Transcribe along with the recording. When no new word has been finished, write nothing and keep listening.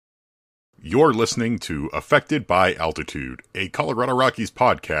You're listening to Affected by Altitude, a Colorado Rockies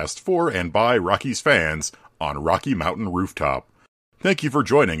podcast for and by Rockies fans on Rocky Mountain Rooftop. Thank you for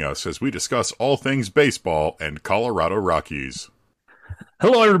joining us as we discuss all things baseball and Colorado Rockies.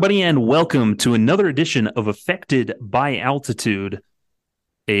 Hello, everybody, and welcome to another edition of Affected by Altitude,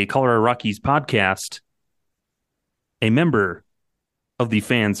 a Colorado Rockies podcast, a member of the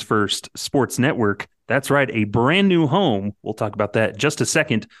Fans First Sports Network. That's right, a brand new home. We'll talk about that in just a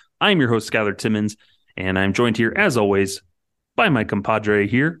second. I'm your host, Skylar Timmons, and I'm joined here, as always, by my compadre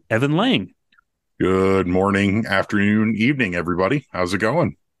here, Evan Lang. Good morning, afternoon, evening, everybody. How's it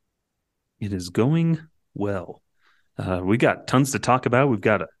going? It is going well. We got tons to talk about. We've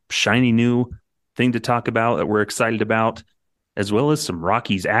got a shiny new thing to talk about that we're excited about, as well as some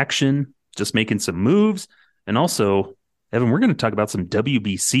Rockies action, just making some moves. And also, Evan, we're going to talk about some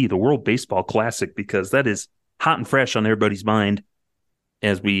WBC, the World Baseball Classic, because that is hot and fresh on everybody's mind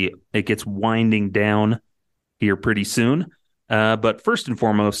as it gets winding down here pretty soon. But first and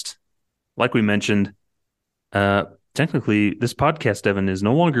foremost, like we mentioned, technically this podcast, Evan, is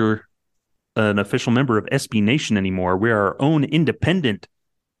no longer an official member of SB Nation anymore. We are our own independent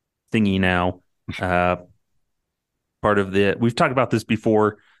thingy now. We've talked about this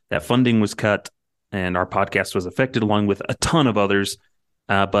before, that funding was cut and our podcast was affected along with a ton of others.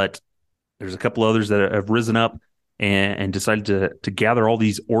 But there's a couple others that have risen up and decided to gather all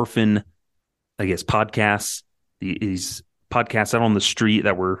these orphan, I guess, podcasts, these podcasts out on the street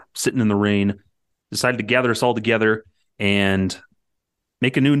that were sitting in the rain, decided to gather us all together and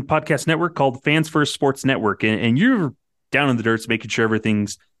make a new podcast network called Fans First Sports Network. And you're down in the dirt, making sure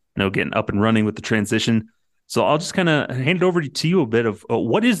everything's, getting up and running with the transition. So I'll just kind of hand it over to you a bit of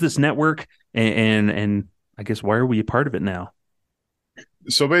what is this network and I guess why are we a part of it now?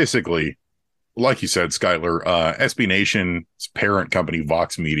 So basically, like you said, Skylar, SB Nation's parent company,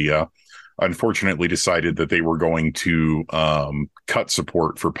 Vox Media, unfortunately decided that they were going to cut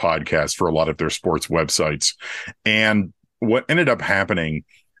support for podcasts for a lot of their sports websites. And what ended up happening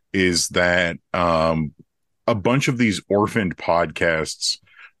is that a bunch of these orphaned podcasts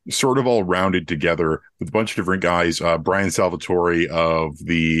sort of all rounded together with a bunch of different guys. Brian Salvatore of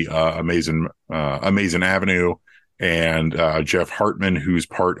the Amazing Avenue, and Jeff Hartman, who's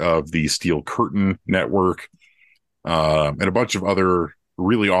part of the Steel Curtain Network, and a bunch of other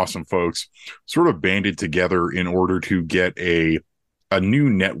really awesome folks sort of banded together in order to get a new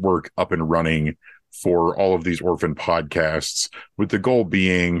network up and running for all of these orphan podcasts, with the goal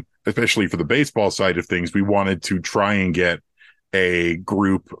being, especially for the baseball side of things, we wanted to try and get a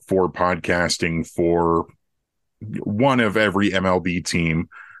group for podcasting for one of every MLB team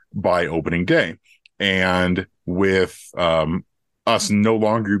by opening day. And with us no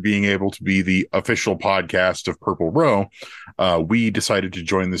longer being able to be the official podcast of Purple Row, we decided to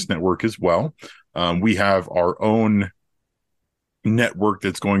join this network as well. We have our own network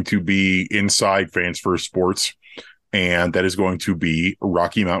that's going to be inside Fans First Sports, and that is going to be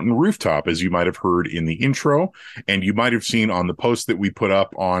Rocky Mountain Rooftop, as you might have heard in the intro, and you might have seen on the post that we put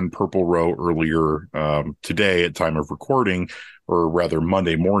up on Purple Row earlier today at time of recording, or rather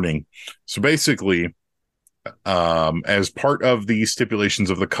Monday morning. So basically, as part of the stipulations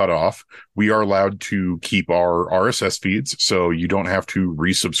of the cutoff, we are allowed to keep our RSS feeds, so you don't have to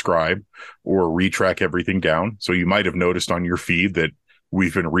resubscribe or retrack everything down. So you might have noticed on your feed that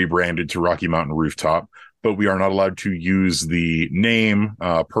we've been rebranded to Rocky Mountain Rooftop, but we are not allowed to use the name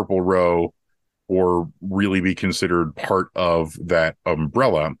Purple Row or really be considered part of that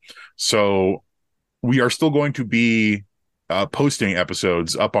umbrella. So we are still going to be posting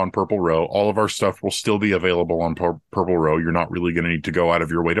episodes up on Purple Row. All of our stuff will still be available on Purple Row. You're not really going to need to go out of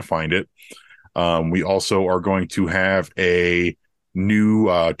your way to find it. We also are going to have a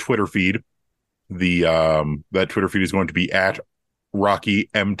new Twitter feed. That Twitter feed is going to be at Rocky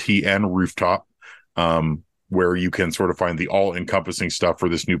MTN Rooftop, where you can sort of find the all-encompassing stuff for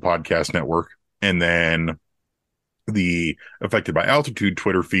this new podcast network. And then the Affected by Altitude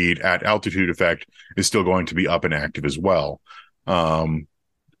Twitter feed at Altitude Effect is still going to be up and active as well.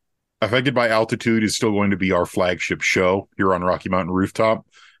 Affected by Altitude is still going to be our flagship show here on Rocky Mountain Rooftop,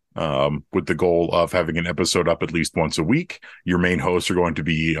 with the goal of having an episode up at least once a week. Your main hosts are going to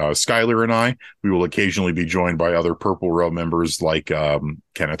be Skylar and I. We will occasionally be joined by other Purple Row members like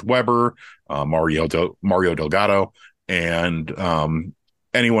Kenneth Weber, Mario Delgado, and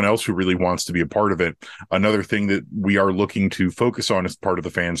anyone else who really wants to be a part of it. Another thing that we are looking to focus on as part of the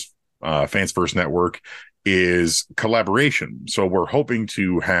Fans First Network is collaboration. So we're hoping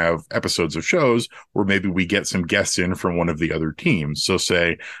to have episodes of shows where maybe we get some guests in from one of the other teams. So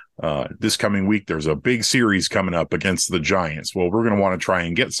say this coming week, there's a big series coming up against the Giants. Well, we're going to want to try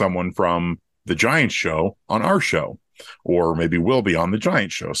and get someone from the Giants show on our show, or maybe we'll be on the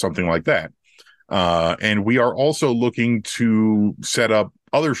Giants show, something like that. And we are also looking to set up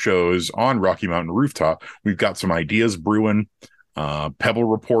other shows on Rocky Mountain Rooftop. We've got some ideas brewing. Pebble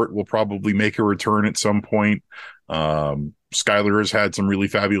Report will probably make a return at some point. Skylar has had some really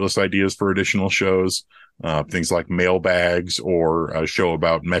fabulous ideas for additional shows, things like mailbags, or a show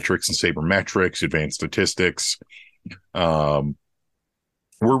about metrics and sabermetrics, advanced statistics. We're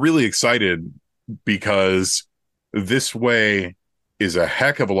really excited because this way is a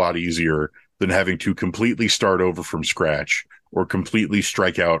heck of a lot easier than having to completely start over from scratch or completely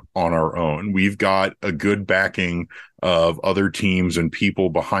strike out on our own. We've got a good backing of other teams and people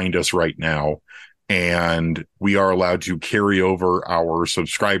behind us right now, and we are allowed to carry over our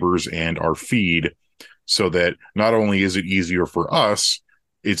subscribers and our feed so that not only is it easier for us,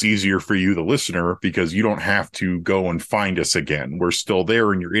 it's easier for you, the listener, because you don't have to go and find us again. We're still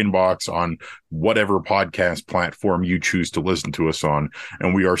there in your inbox on whatever podcast platform you choose to listen to us on.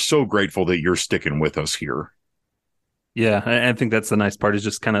 And we are so grateful that you're sticking with us here. Yeah, I think that's the nice part, is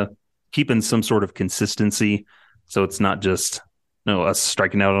just kind of keeping some sort of consistency. So it's not just, us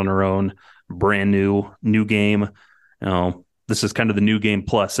striking out on our own, brand new game. This is kind of the new game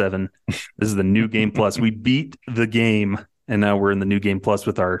plus, Evan. This is the new game plus. We beat the game, and now we're in the new game plus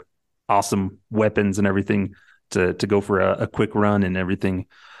with our awesome weapons and everything to go for a quick run and everything.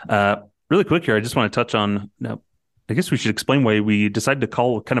 Really quick here, I just want to touch on, I guess we should explain why we decided to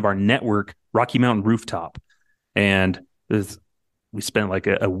call kind of our network Rocky Mountain Rooftop. And we spent like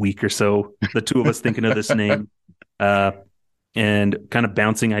a week or so, the two of us, thinking of this name, and kind of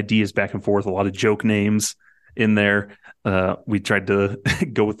bouncing ideas back and forth, a lot of joke names in there. We tried to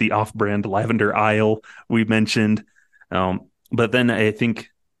go with the off-brand Lavender Isle we mentioned. But then I think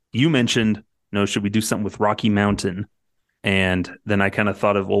you mentioned, should we do something with Rocky Mountain? And then I kind of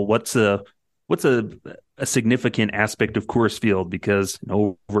thought of, well, what's a significant aspect of Coors Field? Because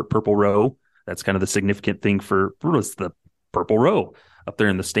over at Purple Row, that's kind of the significant thing for us, the Purple Row up there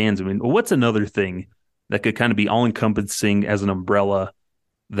in the stands. I mean, what's another thing that could kind of be all-encompassing as an umbrella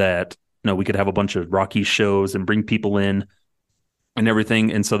that, we could have a bunch of Rocky shows and bring people in and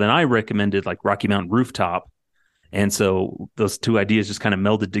everything. And so then I recommended like Rocky Mountain Rooftop. And so those two ideas just kind of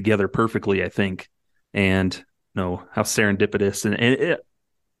melded together perfectly, I think. And how serendipitous. And it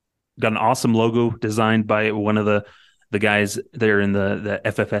got an awesome logo designed by one of the guys there in the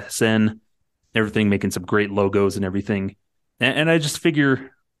FFSN, everything, making some great logos and everything. And I just figured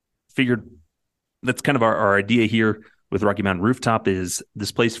that's kind of our idea here with Rocky Mountain Rooftop, is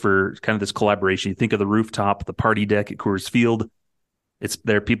this place for kind of this collaboration. You think of the rooftop, the party deck at Coors Field. It's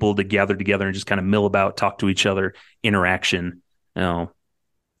there, people to gather together and just kind of mill about, talk to each other, interaction. And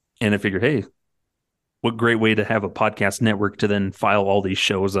I figured, hey, what great way to have a podcast network to then file all these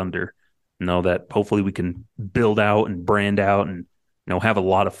shows under. That hopefully we can build out and brand out and have a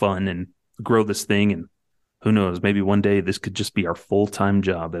lot of fun and grow this thing. And who knows, maybe one day this could just be our full-time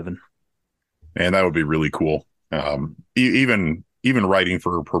job, Evan. And that would be really cool. Even writing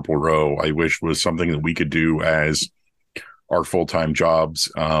for Purple Row, I wish was something that we could do as our full-time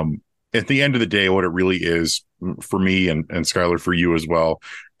jobs. At the end of the day, what it really is for me and Skylar, for you as well,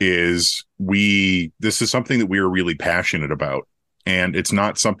 is this is something that we are really passionate about. And it's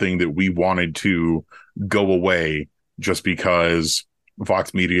not something that we wanted to go away just because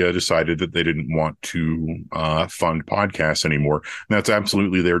Vox Media decided that they didn't want to fund podcasts anymore. And that's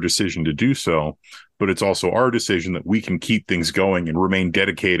absolutely their decision to do so. But it's also our decision that we can keep things going and remain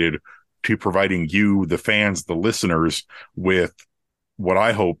dedicated to providing you, the fans, the listeners, with what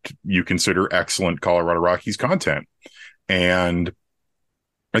I hope you consider excellent Colorado Rockies content. And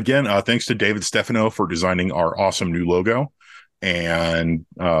again, thanks to David Stefano for designing our awesome new logo. And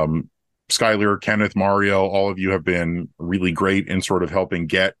Skylar, Kenneth, Mario, all of you have been really great in sort of helping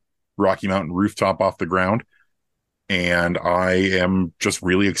get Rocky Mountain Rooftop off the ground. And I am just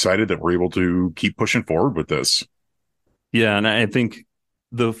really excited that we're able to keep pushing forward with this. Yeah, and I think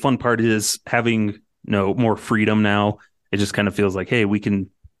the fun part is having more freedom now. It just kind of feels like, hey, we can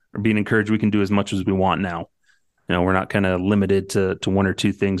being encouraged, we can do as much as we want now. We're not kind of limited to one or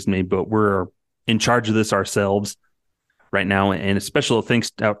two things maybe, but we're in charge of this ourselves right now. And a special thanks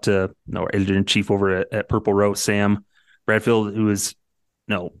out to our editor-in-chief over at Purple Row, Sam Bradfield, who has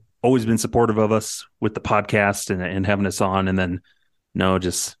always been supportive of us with the podcast and having us on, and then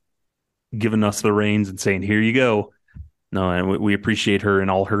just giving us the reins and saying, here you go. And we appreciate her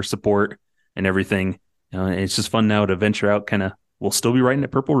and all her support and everything. It's just fun now to venture out. Kind of, we'll still be writing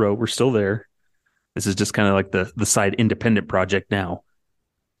at Purple Row. We're still there. This is just kind of like the side independent project now.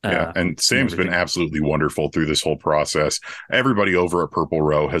 Yeah, and And Sam's been everything. absolutely wonderful through this whole process. Everybody over at Purple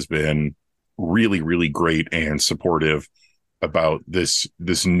Row has been really, really great and supportive about this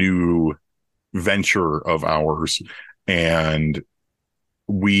new venture of ours, and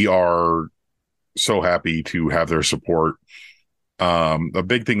we are so happy to have their support. A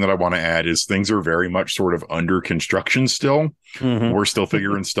big thing that I want to add is things are very much sort of under construction still. Mm-hmm. We're still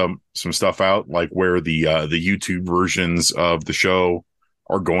figuring some stuff out, like where the YouTube versions of the show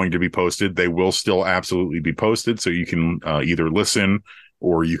are going to be posted. They will still absolutely be posted, so you can either listen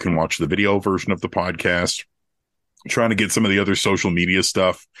or you can watch the video version of the podcast. Trying to get some of the other social media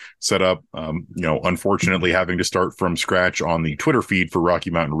stuff set up. Unfortunately, having to start from scratch on the Twitter feed for Rocky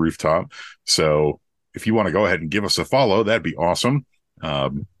Mountain Rooftop. So if you want to go ahead and give us a follow, that'd be awesome.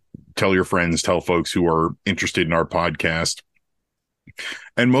 Tell your friends, tell folks who are interested in our podcast.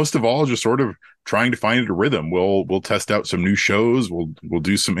 And most of all, just sort of trying to find a rhythm. We'll test out some new shows. We'll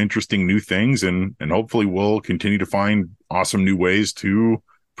do some interesting new things, and hopefully we'll continue to find awesome new ways to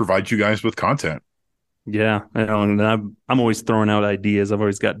provide you guys with content. Yeah, and I'm always throwing out ideas. I've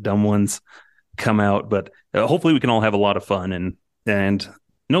always got dumb ones come out, but hopefully we can all have a lot of fun and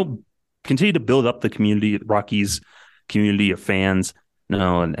continue to build up the community, Rockies community of fans,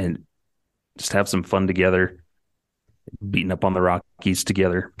 and just have some fun together, beating up on the Rockies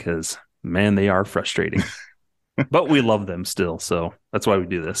together because man, they are frustrating, but we love them still, so that's why we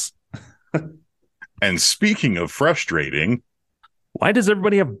do this. And speaking of frustrating, why does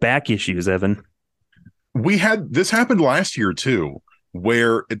everybody have back issues, Evan? this happened last year too,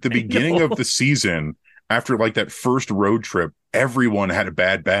 where at the beginning of the season, after like that first road trip, everyone had a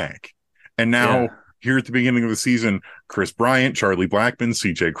bad back. And now here at the beginning of the season, Chris Bryant, Charlie Blackmon,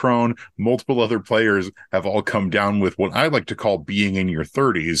 CJ Cron, multiple other players have all come down with what I like to call being in your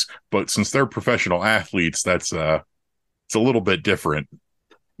 30s. But since they're professional athletes, it's a little bit different.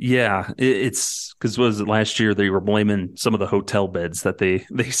 Yeah, it's because was it last year they were blaming some of the hotel beds that they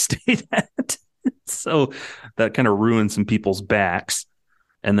stayed at. So that kind of ruined some people's backs.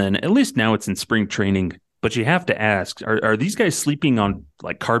 And then at least now it's in spring training. But you have to ask, are these guys sleeping on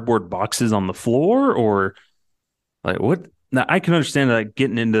like cardboard boxes on the floor or like what? Now I can understand that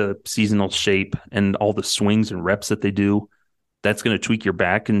getting into seasonal shape and all the swings and reps that they do, that's going to tweak your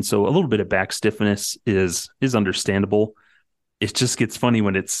back. And so a little bit of back stiffness is understandable. It just gets funny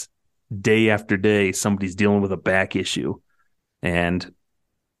when it's day after day, somebody's dealing with a back issue. And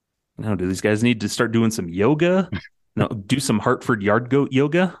do these guys need to start doing some yoga? No, do some Hartford Yard Goat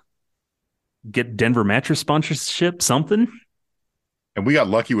yoga? Get Denver mattress sponsorship, something? And we got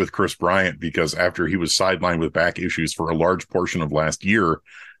lucky with Chris Bryant because after he was sidelined with back issues for a large portion of last year,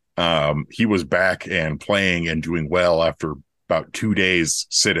 he was back and playing and doing well after about 2 days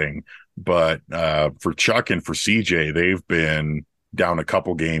sitting. But for Chuck and for CJ, they've been down a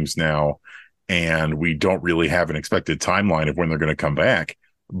couple games now, and we don't really have an expected timeline of when they're going to come back.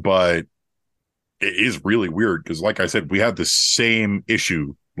 But it is really weird because, like I said, we had the same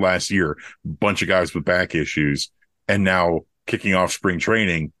issue last year, bunch of guys with back issues, and now kicking off spring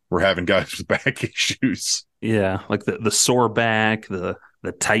training, we're having guys with back issues. Yeah, like the sore back, the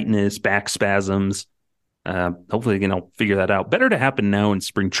tightness, back spasms. Hopefully, figure that out. Better to happen now in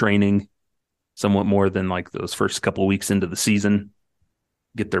spring training, somewhat more than like those first couple of weeks into the season.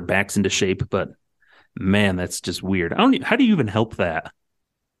 Get their backs into shape, but man, that's just weird. How do you even help that?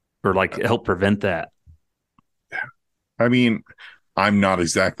 Or like help prevent that? I mean, I'm not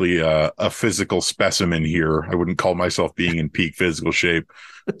exactly a physical specimen here. I wouldn't call myself being in peak physical shape.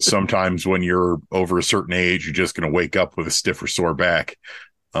 Sometimes when you're over a certain age, you're just going to wake up with a stiff or sore back.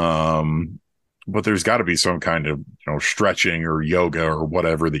 But there's got to be some kind of stretching or yoga or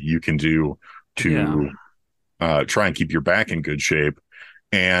whatever that you can do to try and keep your back in good shape.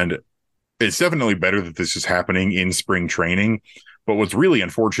 And it's definitely better that this is happening in spring training. But what's really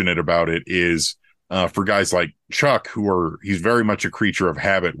unfortunate about it is for guys like Chuck, he's very much a creature of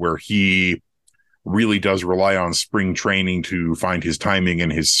habit where he really does rely on spring training to find his timing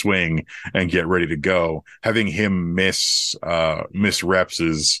and his swing and get ready to go. Having him miss reps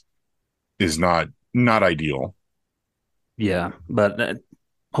is not ideal. Yeah, but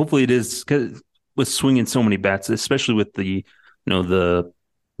hopefully it is, because with swinging so many bats, especially with the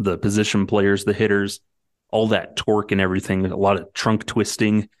the position players, the hitters, all that torque and everything, a lot of trunk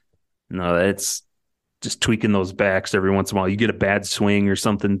twisting. It's just tweaking those backs every once in a while. You get a bad swing or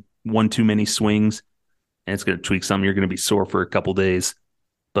something, one too many swings, and it's going to tweak something. You're going to be sore for a couple days.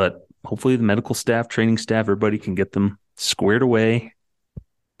 But hopefully the medical staff, training staff, everybody can get them squared away,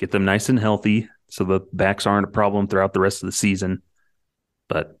 get them nice and healthy. so the backs aren't a problem throughout the rest of the season.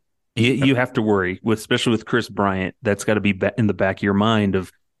 But you have to worry, especially with Chris Bryant. That's got to be in the back of your mind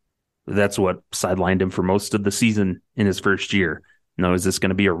of that's what sidelined him for most of the season in his first year. No, is this going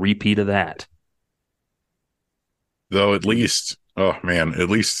to be a repeat of that? Though at least, oh man, at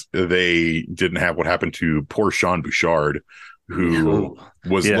least they didn't have what happened to poor Sean Bouchard, who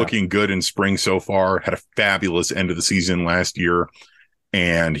was looking good in spring so far, had a fabulous end of the season last year,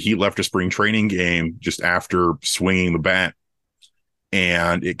 and he left a spring training game just after swinging the bat.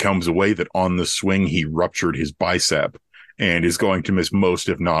 And it comes away that on the swing, he ruptured his bicep and is going to miss most,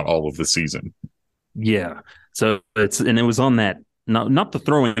 if not all, of the season. Yeah. So it was on that, not the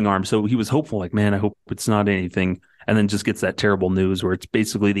throwing arm. So he was hopeful, like, man, I hope it's not anything. And then just gets that terrible news where it's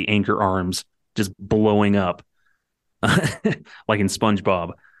basically the anchor arms just blowing up like in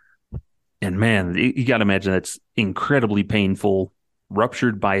SpongeBob. And man, you got to imagine that's incredibly painful,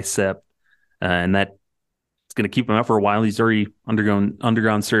 ruptured bicep. And that it's going to keep him out for a while. He's already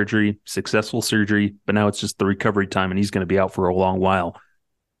undergone surgery, successful surgery, but now it's just the recovery time and he's going to be out for a long while,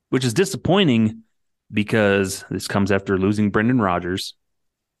 which is disappointing because this comes after losing Brendan Rodgers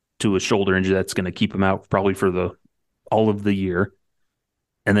to a shoulder injury that's going to keep him out probably for all of the year.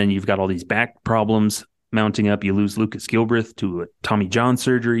 And then you've got all these back problems mounting up. You lose Lucas Gilbreth to a Tommy John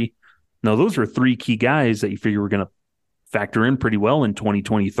surgery. Now, those were three key guys that you figure were going to factor in pretty well in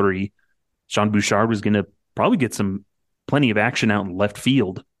 2023. Sean Bouchard was going to probably get plenty of action out in left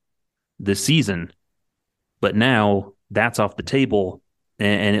field this season. But now that's off the table,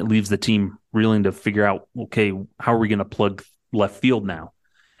 and it leaves the team reeling to figure out, okay, how are we going to plug left field now?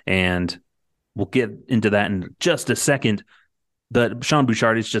 And we'll get into that in just a second. But Sean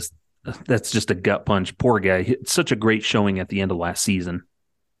Bouchard that's just a gut punch. Poor guy. It's such a great showing at the end of last season.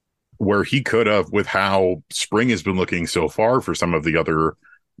 Where he could have, with how spring has been looking so far for some of the other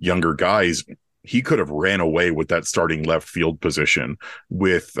younger guys, he could have ran away with that starting left field position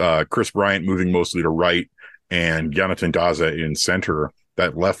with Chris Bryant moving mostly to right and Jonathan Daza in center.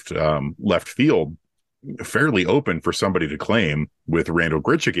 That left field fairly open for somebody to claim with Randal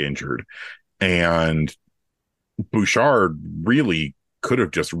Grichuk injured. And Bouchard really could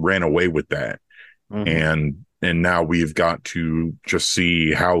have just ran away with that. Mm-hmm. And now we've got to just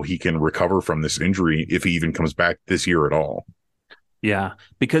see how he can recover from this injury, if he even comes back this year at all. Yeah,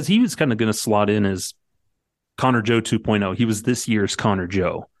 because he was kind of going to slot in as Connor Joe 2.0. He was this year's Connor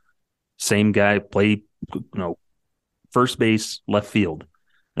Joe. Same guy, play, first base, left field,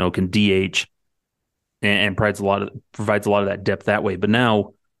 can DH and provides a lot of that depth that way. But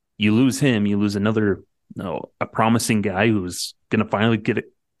now you lose him, you lose another, a promising guy who's going to finally get it,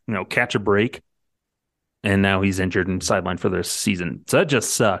 catch a break. And now he's injured and sidelined for the season. So that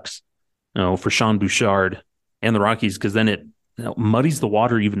just sucks, for Sean Bouchard and the Rockies, because then it muddies the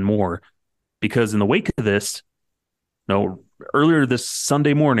water even more. Because in the wake of this, earlier this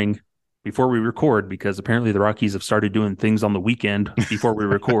Sunday morning, before we record, because apparently the Rockies have started doing things on the weekend before we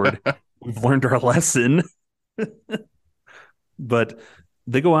record, we've learned our lesson. But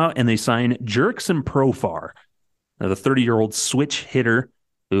they go out and they sign Jurickson Profar, the 30-year-old switch hitter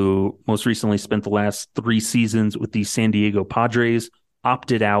who most recently spent the last 3 seasons with the San Diego Padres,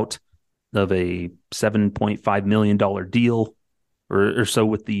 opted out of a $7.5 million deal or so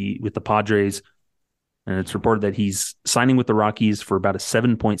with the Padres. And it's reported that he's signing with the Rockies for about a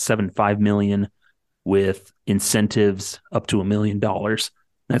 $7.75 million with incentives up to $1 million.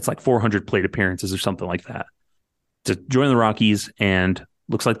 That's like 400 plate appearances or something like that to join the Rockies. And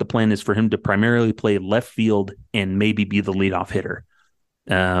looks like the plan is for him to primarily play left field and maybe be the leadoff hitter.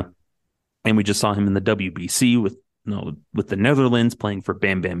 And we just saw him in the WBC with the Netherlands playing for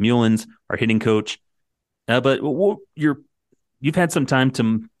Bam Bam Meulens, our hitting coach. But you've had some time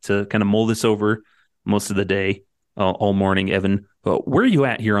to kind of mull this over most of the day, all morning, Evan. Where are you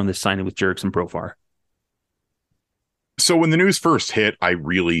at here on this signing with Jurickson Profar? So when the news first hit, I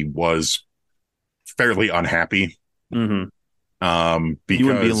really was fairly unhappy. Mm-hmm. Because you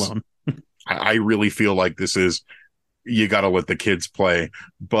wouldn't be alone. I really feel like this is, you got to let the kids play.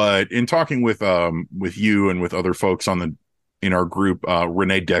 But in talking with you and with other folks in our group,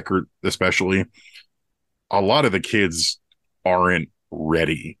 Renee Deckert especially, a lot of the kids aren't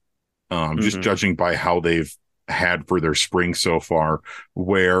ready. Just judging by how they've had for their spring so far,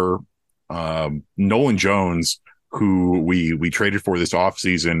 where Nolan Jones, who we traded for this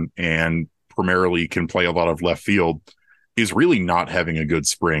offseason and primarily can play a lot of left field, is really not having a good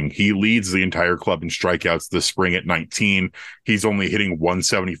spring. He leads the entire club in strikeouts this spring at 19. He's only hitting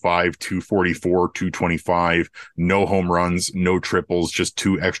 175, 244, 225, no home runs, no triples, just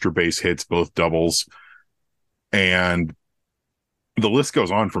 2 extra base hits, both doubles. And the list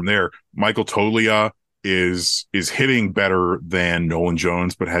goes on from there. Michael Toglia is hitting better than Nolan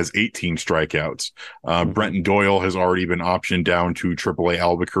Jones, but has 18 strikeouts. Brenton Doyle has already been optioned down to AAA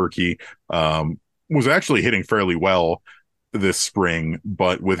Albuquerque. Was actually hitting fairly well this spring,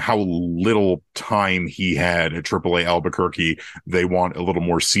 but with how little time he had at AAA Albuquerque, they want a little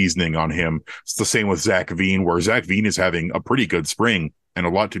more seasoning on him. It's the same with Zach Veen, where Zach Veen is having a pretty good spring and a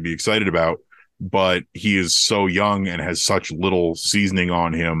lot to be excited about, but he is so young and has such little seasoning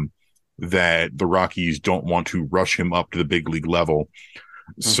on him that the Rockies don't want to rush him up to the big league level.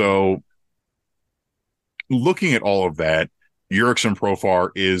 So looking at all of that, Jurickson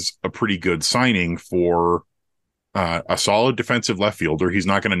Profar is a pretty good signing for a solid defensive left fielder. He's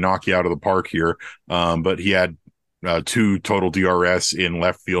not going to knock you out of the park here, but he had 2 total DRS in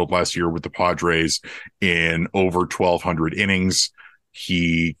left field last year with the Padres in over 1,200 innings.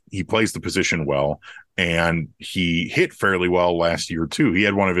 He plays the position well, and he hit fairly well last year too. He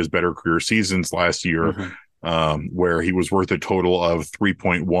had one of his better career seasons last year, where he was worth a total of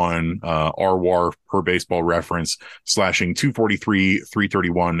 3.1 RWAR per Baseball Reference, slashing 243,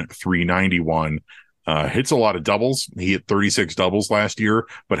 331, 391. Hits a lot of doubles. He hit 36 doubles last year,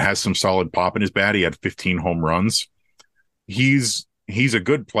 but has some solid pop in his bat. He had 15 home runs. He's a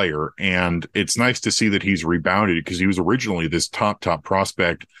good player, and it's nice to see that he's rebounded, because he was originally this top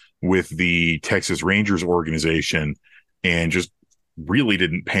prospect with the Texas Rangers organization and just really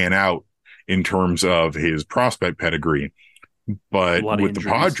didn't pan out in terms of his prospect pedigree. But with the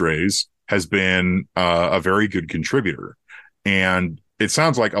Padres has been a very good contributor. And it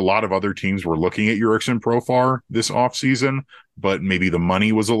sounds like a lot of other teams were looking at Jurickson Profar this offseason, but maybe the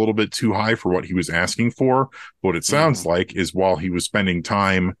money was a little bit too high for what he was asking for. What it sounds like is, while he was spending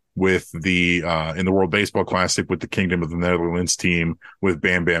time with the in the World Baseball Classic with the Kingdom of the Netherlands team with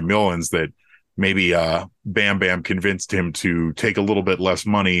Bam Bam Millens, that maybe Bam Bam convinced him to take a little bit less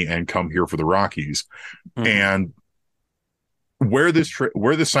money and come here for the Rockies. And where this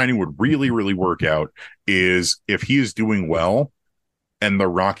signing would really work out is if he is doing well and the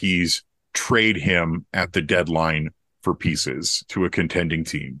Rockies trade him at the deadline for pieces to a contending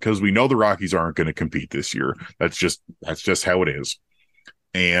team, because we know the Rockies aren't going to compete this year. That's just how it is.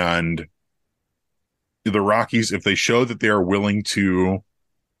 And the Rockies, if they show that they are willing to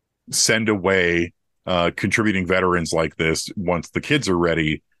send away contributing veterans like this once the kids are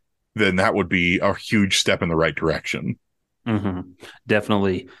ready, then that would be a huge step in the right direction.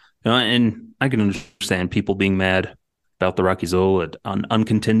 Definitely. And I can understand people being mad about the Rockies, an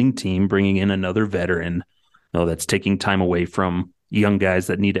uncontending team bringing in another veteran, that's taking time away from young guys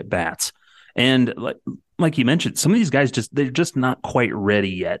that need at bats. And like you mentioned, some of these guys they're just not quite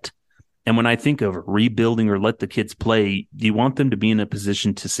ready yet. And when I think of rebuilding or let the kids play, you want them to be in a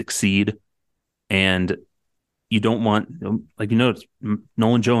position to succeed. And you don't want,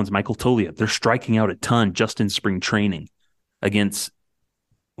 Nolan Jones, Michael Toglia, they're striking out a ton just in spring training against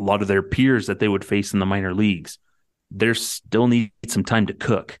a lot of their peers that they would face in the minor leagues. There still need some time to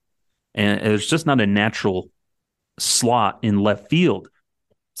cook. And there's just not a natural slot in left field.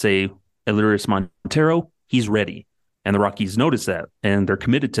 Say, Elehuris Montero, he's ready. And the Rockies notice that, and they're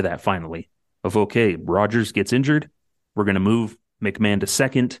committed to that finally. Of, okay, Rogers gets injured, we're going to move McMahon to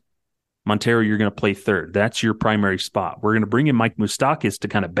second. Montero, you're going to play third. That's your primary spot. We're going to bring in Mike Moustakas to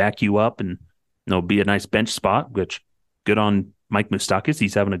kind of back you up and be a nice bench spot, which good on Mike Moustakas.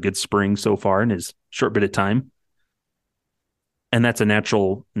 He's having a good spring so far in his short bit of time. And that's a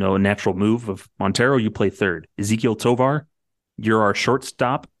natural move of Montero, you play third. Ezequiel Tovar, you're our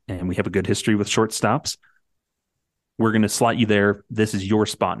shortstop, and we have a good history with shortstops. We're going to slot you there. This is your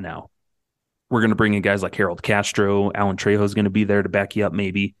spot now. We're going to bring in guys like Harold Castro. Alan Trejo is going to be there to back you up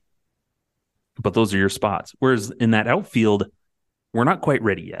maybe. But those are your spots. Whereas in that outfield, we're not quite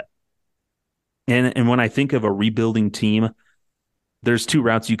ready yet. And when I think of a rebuilding team, there's 2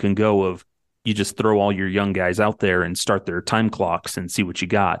 routes you can go of, you just throw all your young guys out there and start their time clocks and see what you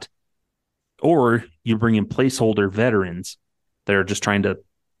got. Or you bring in placeholder veterans that are just trying to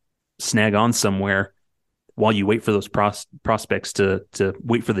snag on somewhere while you wait for those prospects to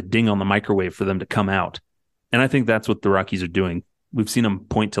wait for the ding on the microwave for them to come out. And I think that's what the Rockies are doing. We've seen them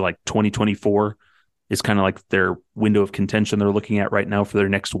point to 2024 is kind of like their window of contention they're looking at right now for their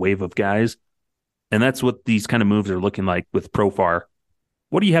next wave of guys. And that's what these kind of moves are looking like with Profar.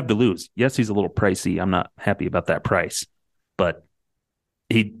 What do you have to lose? Yes, he's a little pricey. I'm not happy about that price, but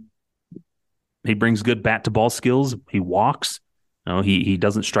he brings good bat to ball skills. He walks. He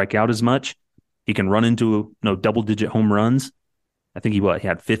doesn't strike out as much. He can run into double digit home runs. I think he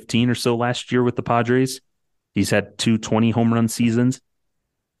had 15 or so last year with the Padres. He's had 2 20 home run seasons.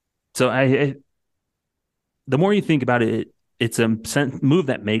 So the more you think about it, it's a move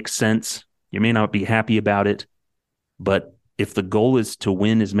that makes sense. You may not be happy about it, but if the goal is to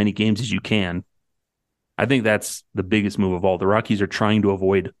win as many games as you can, I think that's the biggest move of all. The Rockies are trying to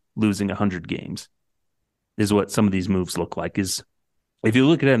avoid losing 100 games, is what some of these moves look like. Is if you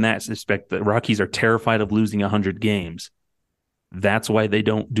look at it in that respect, the Rockies are terrified of losing 100 games. That's why they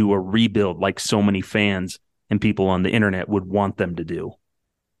don't do a rebuild like so many fans and people on the internet would want them to do.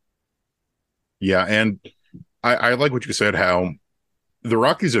 Yeah, and I like what you said, how the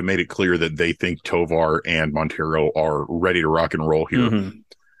Rockies have made it clear that they think Tovar and Montero are ready to rock and roll here. Mm-hmm.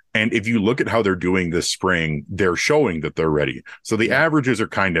 And if you look at how they're doing this spring, they're showing that they're ready. So the averages are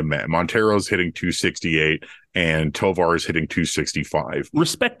kind of met. Montero's hitting 268 and Tovar is hitting 265.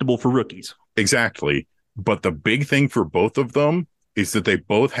 Respectable for rookies. Exactly. But the big thing for both of them is that they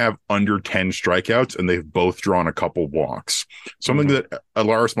both have under 10 strikeouts and they've both drawn a couple walks. Something that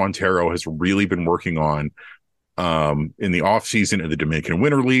Elehuris Montero has really been working on in the offseason in the Dominican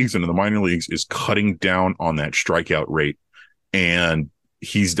Winter Leagues and in the minor leagues is cutting down on that strikeout rate. And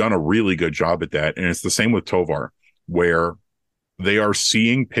he's done a really good job at that. And it's the same with Tovar, where they are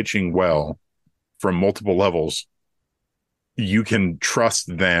seeing pitching well from multiple levels. You can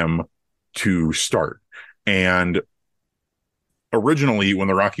trust them to start. And originally, when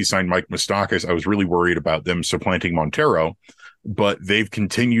the Rockies signed Mike Moustakas, I was really worried about them supplanting Montero, but they've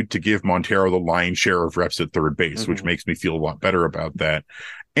continued to give Montero the lion's share of reps at third base, which makes me feel a lot better about that.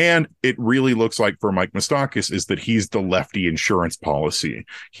 And it really looks like for Mike Moustakas is that he's the lefty insurance policy.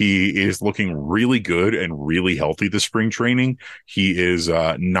 He is looking really good and really healthy this spring training. He is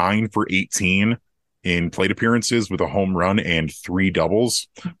 9 for 18 in plate appearances with a home run and 3 doubles.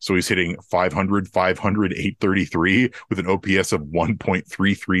 So he's hitting 500, 833 with an OPS of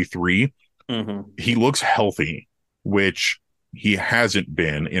 1.333. He looks healthy, which he hasn't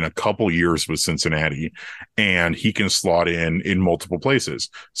been in a couple years with Cincinnati, and he can slot in multiple places.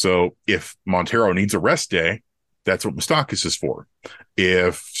 So if Montero needs a rest day, that's what Moustakas is for.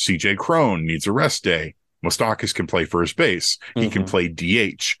 If CJ Cron needs a rest day, Moustakas can play first base. He can play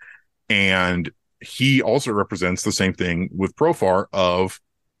DH. And he also represents the same thing with Profar of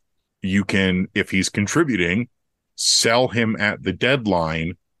you can, if he's contributing, sell him at the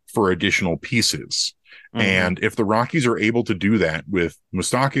deadline for additional pieces. And if the Rockies are able to do that with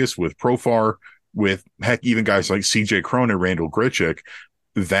Moustakas, with Profar, with heck, even guys like CJ Cron and Randal Grichuk,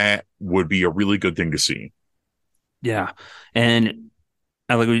 that would be a really good thing to see. Yeah. And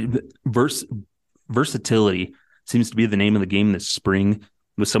I like versatility seems to be the name of the game this spring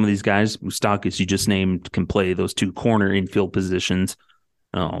with some of these guys. Moustakas, you just named, can play those 2 corner infield positions.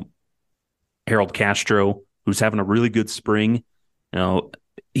 Harold Castro, who's having a really good spring.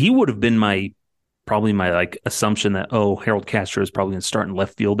 He would have been probably my like assumption that, Harold Castro is probably going to start in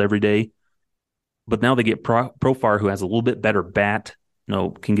left field every day. But now they get Profar, who has a little bit better bat,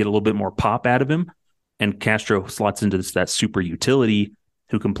 can get a little bit more pop out of him. And Castro slots into that super utility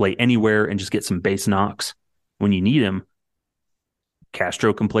who can play anywhere and just get some base knocks when you need him.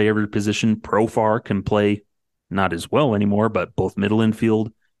 Castro can play every position. Profar can play not as well anymore, but both middle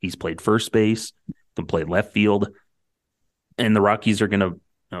infield. He's played first base, can play left field. And the Rockies are going to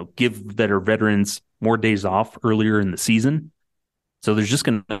give their veterans more days off earlier in the season. So there's just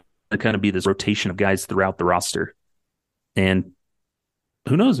going to kind of be this rotation of guys throughout the roster. And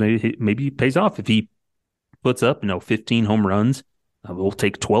who knows, maybe he pays off if he puts up, 15 home runs. We'll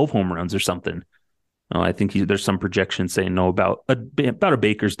take 12 home runs or something. I think there's some projections saying about a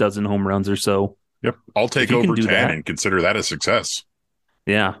baker's dozen home runs or so. Yep. I'll take over 10 and consider that a success.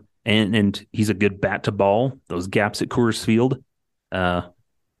 Yeah. And he's a good bat to ball. Those gaps at Coors Field.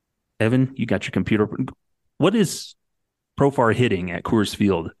 Evan, you got your computer. What is Profar hitting at Coors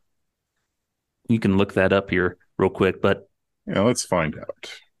Field? You can look that up here real quick, but yeah, let's find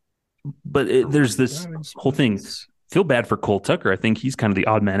out. But there's this whole thing. Feel bad for Cole Tucker. I think he's kind of the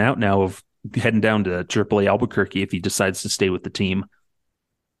odd man out now of heading down to AAA Albuquerque if he decides to stay with the team.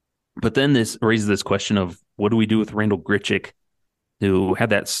 But then this raises this question of what do we do with Randal Grichuk, who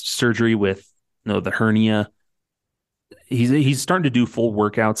had that surgery with the hernia. He's starting to do full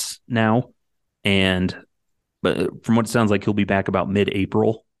workouts now, but from what it sounds like, he'll be back about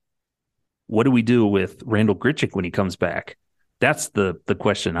mid-April. What do we do with Randal Grichuk when he comes back? That's the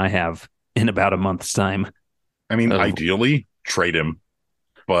question I have in about a month's time. I mean, ideally, trade him,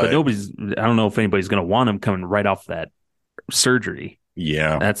 but I don't know if anybody's going to want him coming right off that surgery.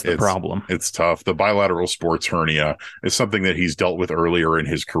 Yeah, that's the problem. It's tough. The bilateral sports hernia is something that he's dealt with earlier in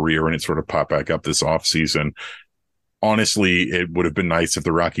his career, and it sort of popped back up this offseason. Honestly, it would have been nice if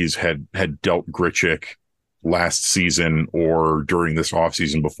the Rockies had dealt Grichuk last season or during this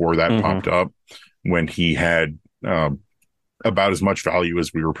offseason before that popped up, when he had about as much value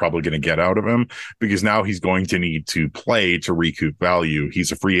as we were probably going to get out of him, because now he's going to need to play to recoup value.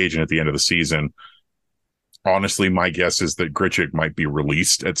 He's a free agent at the end of the season. Honestly, my guess is that Grichuk might be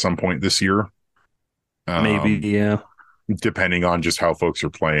released at some point this year. Maybe, yeah. Depending on just how folks are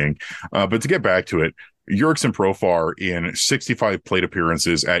playing. But to get back to it, Jurickson Profar, in 65 plate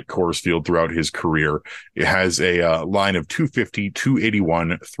appearances at Coors Field throughout his career, it has a line of 250,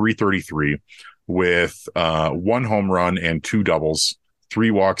 281, 333 with one home run and two doubles,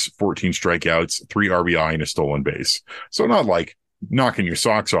 3 walks, 14 strikeouts, 3 RBI, and a stolen base. So not like knocking your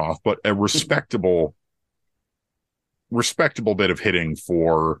socks off, but a respectable bit of hitting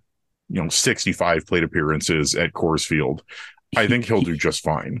for 65 plate appearances at Coors Field. I think he'll do just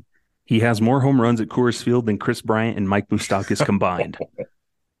fine. He has more home runs at Coors Field than Chris Bryant and Mike Moustakas combined.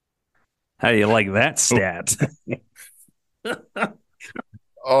 How do you like that stat?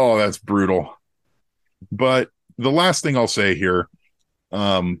 Oh, that's brutal. But the last thing I'll say here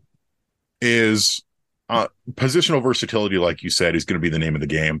is positional versatility, like you said, is going to be the name of the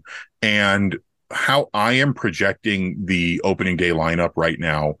game. And how I am projecting the opening day lineup right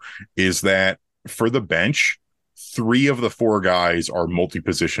now is that for the bench, 3 of the 4 guys are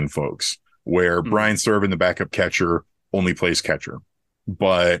multi-position folks, where Brian Serven, the backup catcher, only plays catcher.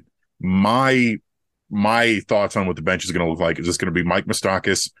 But my thoughts on what the bench is going to look like is it's going to be Mike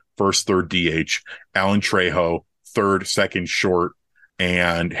Moustakas, first, third DH, Alan Trejo, third, second, short,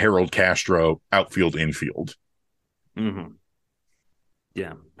 and Harold Castro, outfield, infield. Mm-hmm.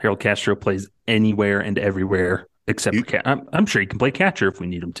 Yeah, Harold Castro plays anywhere and everywhere except for I'm sure he can play catcher if we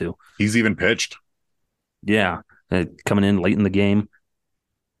need him to. He's even pitched. Yeah, coming in late in the game,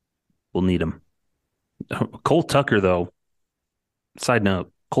 we'll need him. Cole Tucker, though, side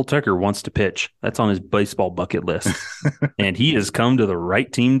note, Cole Tucker wants to pitch. That's on his baseball bucket list. And he has come to the right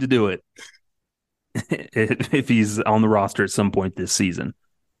team to do it if he's on the roster at some point this season.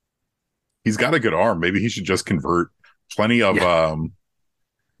 He's got a good arm. Maybe he should just convert. Plenty of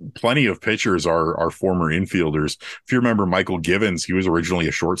pitchers are former infielders. If you remember Michael Givens, he was originally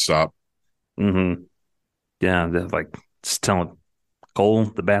a shortstop. Mm-hmm. Yeah, like just telling Cole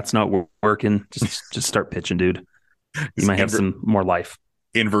the bat's not working. Just start pitching, dude. You might have some more life.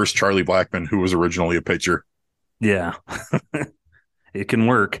 Inverse Charlie Blackmon, who was originally a pitcher. Yeah, it can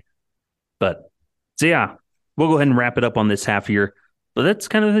work. But so yeah, we'll go ahead and wrap it up on this half here. But that's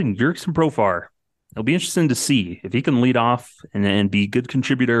kind of the thing. Jurickson Profar. It'll be interesting to see if he can lead off and be a good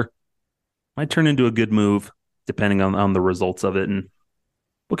contributor. Might turn into a good move depending on the results of it and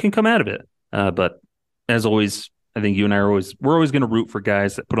what can come out of it. But as always, I think you and I we're always going to root for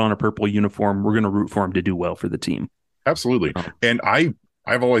guys that put on a purple uniform. We're going to root for them to do well for the team. Absolutely. And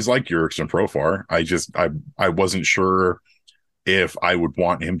I've always liked Jurickson Profar. I wasn't sure if I would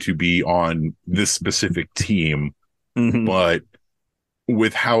want him to be on this specific team, but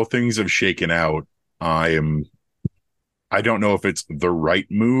with how things have shaken out, I don't know if it's the right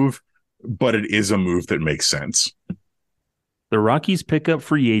move, but it is a move that makes sense. The Rockies pick up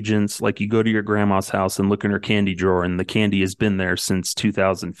free agents like you go to your grandma's house and look in her candy drawer, and the candy has been there since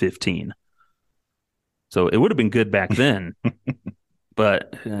 2015. So it would have been good back then,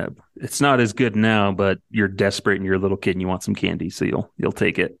 but it's not as good now. But you're desperate and you're a little kid and you want some candy, so you'll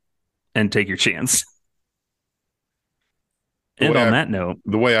take it and take your chance. And on that note,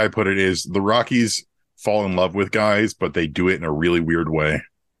 the way I put it is the Rockies fall in love with guys, but they do it in a really weird way.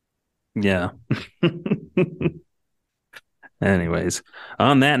 Yeah. Anyways,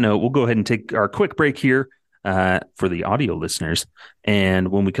 on that note, we'll go ahead and take our quick break here for the audio listeners. And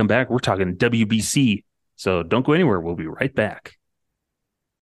when we come back, we're talking WBC. So don't go anywhere. We'll be right back.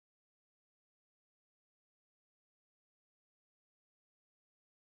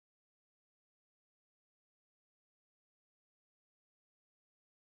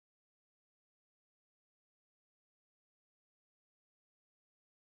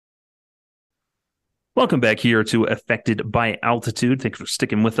 Welcome back here to Affected by Altitude. Thanks for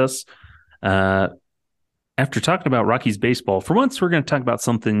sticking with us. After talking about Rockies baseball, for once, we're going to talk about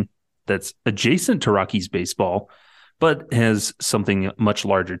something that's adjacent to Rockies baseball, but has something much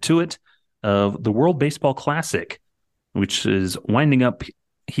larger to it, of the World Baseball Classic, which is winding up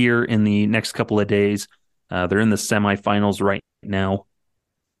here in the next couple of days. They're in the semifinals right now.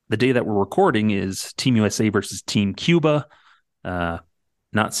 The day that we're recording is Team USA versus Team Cuba.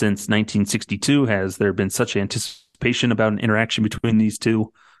 Not since 1962 has there been such anticipation about an interaction between these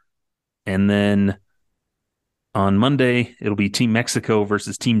two. And then on Monday, it'll be Team Mexico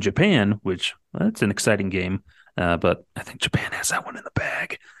versus Team Japan, which that's an exciting game. But I think Japan has that one in the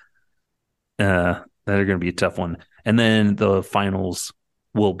bag. They're going to be a tough one. And then the finals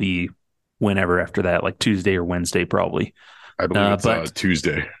will be whenever after that, like Tuesday or Wednesday, probably. I believe it's But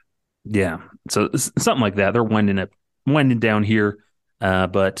Tuesday. yeah, so something like that. They're winding down here.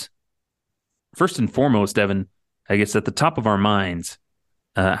 But first and foremost, Evan, I guess at the top of our minds,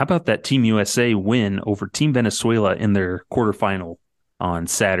 how about that Team USA win over Team Venezuela in their quarterfinal on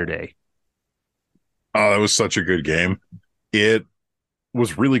Saturday? Oh, that was such a good game. It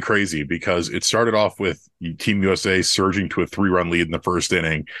was really crazy because it started off with Team USA surging to a 3-run lead in the first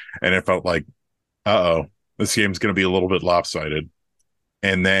inning, and it felt like, uh-oh, this game's going to be a little bit lopsided.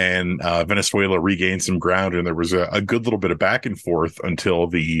 And then Venezuela regained some ground, and there was a good little bit of back and forth until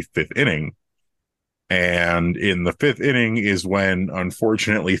the fifth inning. And in the fifth inning is when,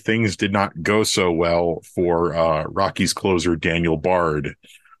 unfortunately, things did not go so well for Rockies closer Daniel Bard,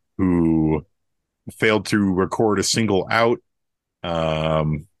 who failed to record a single out,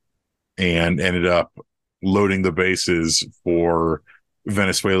 and ended up loading the bases for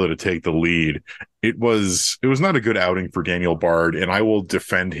Venezuela to take the lead. It was not a good outing for Daniel Bard, and I will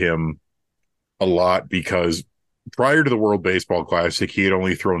defend him a lot because prior to the World Baseball Classic, he had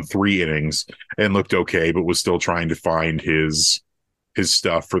only thrown 3 innings and looked okay, but was still trying to find his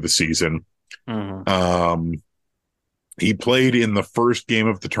stuff for the season. Mm-hmm. He played in the first game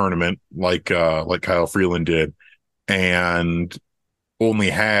of the tournament, like Kyle Freeland did, and only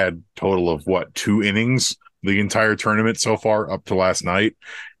had total of 2 innings the entire tournament so far up to last night.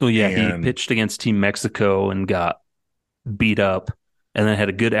 Oh yeah, he pitched against Team Mexico and got beat up, and then had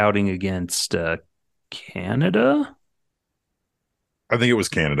a good outing against Canada. I think it was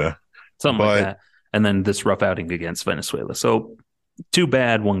Canada, something like that, and then this rough outing against Venezuela. So 2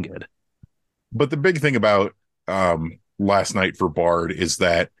 bad, 1 good. But the big thing about last night for Bard is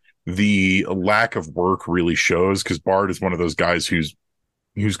that the lack of work really shows, because Bard is one of those guys who's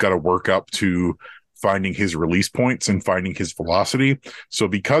got to work up to finding his release points and finding his velocity. So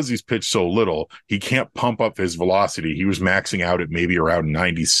because he's pitched so little, he can't pump up his velocity. He was maxing out at maybe around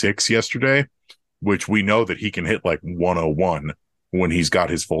 96 yesterday, which we know that he can hit like 101 when he's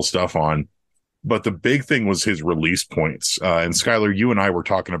got his full stuff on. But the big thing was his release points. And Skylar, you and I were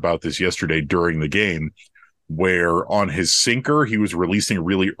talking about this yesterday during the game, where on his sinker, he was releasing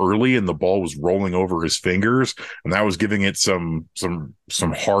really early and the ball was rolling over his fingers, and that was giving it some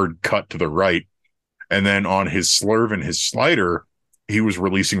hard cut to the right. And then on his slurve and his slider, he was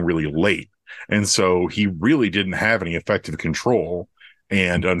releasing really late. And so he really didn't have any effective control.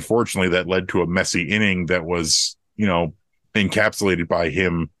 And unfortunately, that led to a messy inning that was, encapsulated by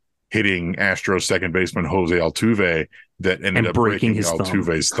him hitting Astros second baseman Jose Altuve that ended up breaking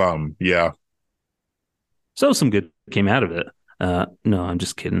Altuve's thumb. Yeah. So some good came out of it. No, I'm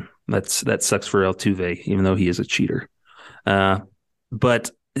just kidding. That sucks for Altuve, even though he is a cheater. That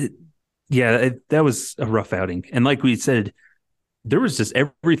was a rough outing. And like we said, there was just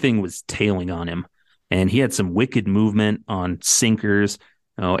everything was tailing on him. And he had some wicked movement on sinkers.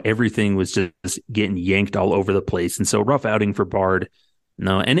 Everything was just getting yanked all over the place. And so rough outing for Bard.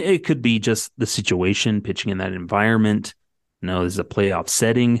 No, and it could be just the situation, pitching in that environment. No, this is a playoff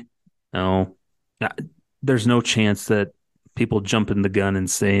setting. No, there's no chance that people jumping the gun and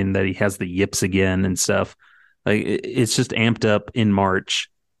saying that he has the yips again and stuff. Like it's just amped up in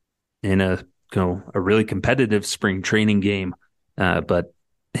March in a really competitive spring training game. But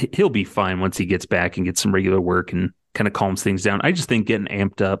he'll be fine once he gets back and gets some regular work and kind of calms things down. I just think getting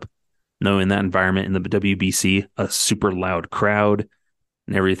amped up, in that environment in the WBC, a super loud crowd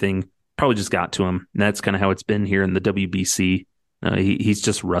and everything probably just got to him. And that's kind of how it's been here in the WBC. He's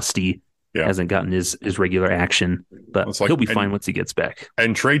just rusty. Yeah. Hasn't gotten his regular action, but he'll be fine once he gets back.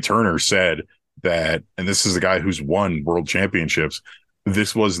 And Trey Turner said that, and this is a guy who's won world championships,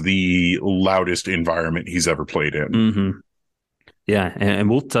 this was the loudest environment he's ever played in. Mm-hmm. Yeah, and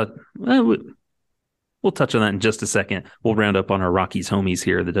we'll touch on that in just a second. We'll round up on our Rockies homies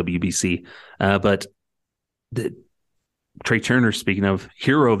here at the WBC. But Trey Turner, speaking of,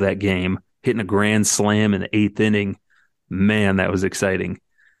 hero of that game, hitting a grand slam in the 8th inning. Man, that was exciting.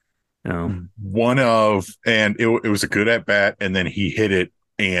 And it was a good at bat, and then he hit it,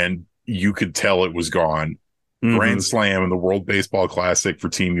 and you could tell it was gone. Mm-hmm. Grand slam in the World Baseball Classic for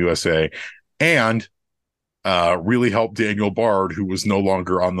Team USA, and really helped Daniel Bard, who was no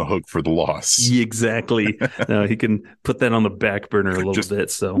longer on the hook for the loss. Exactly. He can put that on the back burner a little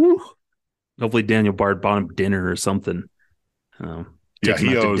bit. So hopefully Daniel Bard bought him dinner or something.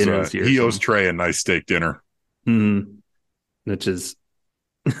 He owes Trey a nice steak dinner. Mm-hmm. Which is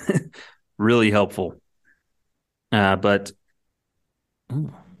really helpful. But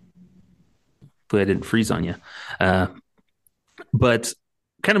hopefully I didn't freeze on you. But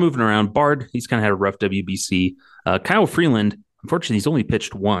kind of moving around, Bard, he's kind of had a rough WBC. Kyle Freeland, unfortunately, he's only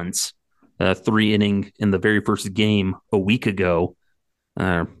pitched once. three inning in the very first game a week ago,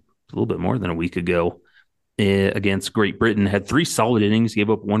 a little bit more than a week ago, against Great Britain. Had three solid innings, gave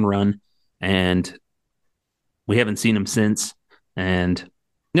up one run, and we haven't seen him since. And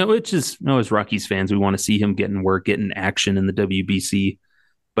it's just, as Rockies fans, we want to see him getting work, getting action in the WBC.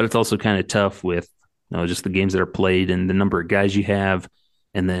 But it's also kind of tough with just the games that are played and the number of guys you have,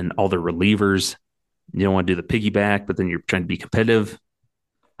 and then all the relievers. You don't want to do the piggyback, but then you're trying to be competitive.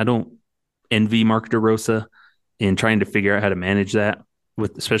 I don't envy Mark DeRosa in trying to figure out how to manage that,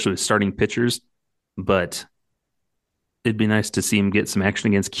 especially with starting pitchers. But it'd be nice to see him get some action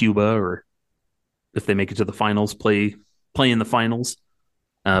against Cuba, or if they make it to the finals, play in the finals.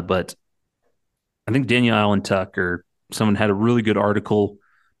 But I think Daniel Allen Tuck or someone had a really good article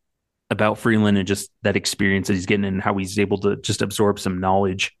about Freeland and just that experience that he's getting and how he's able to just absorb some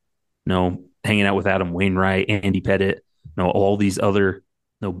knowledge, hanging out with Adam Wainwright, Andy Pettitte, all these other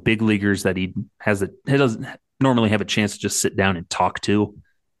big leaguers that he doesn't normally have a chance to just sit down and talk to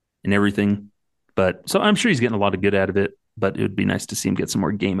and everything. But so I'm sure he's getting a lot of good out of it, but it would be nice to see him get some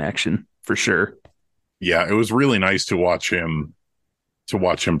more game action for sure. Yeah, it was really nice to watch him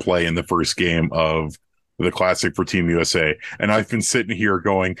play in the first game of the Classic for Team USA. And I've been sitting here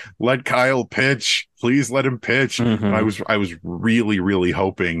going, let Kyle pitch, please let him pitch. Mm-hmm. And I was really, really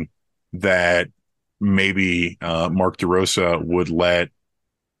hoping that maybe Mark DeRosa would let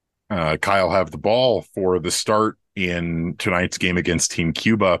Kyle have the ball for the start in tonight's game against Team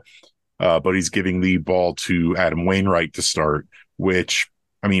Cuba. But he's giving the ball to Adam Wainwright to start, which,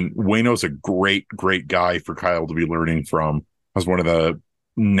 I mean, Waino's a great, great guy for Kyle to be learning from. As one of the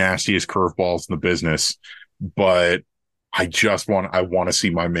nastiest curveballs in the business, but I want to see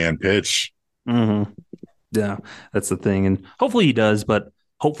my man pitch. Mm-hmm. Yeah, that's the thing. And hopefully he does, but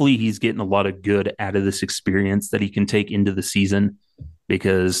hopefully he's getting a lot of good out of this experience that he can take into the season,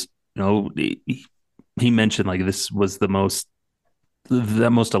 because, he mentioned like this was the most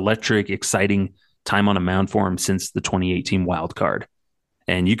electric, exciting time on a mound for him since the 2018 wild card.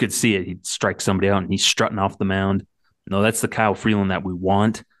 And you could see it. He'd strike somebody out and he's strutting off the mound. That's the Kyle Freeland that we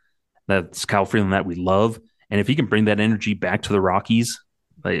want. That's Kyle Freeland that we love. And if he can bring that energy back to the Rockies,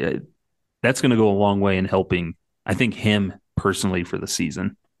 that's going to go a long way in helping, I think, him personally for the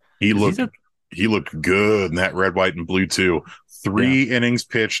season. He looked good in that red, white, and blue too. 3 innings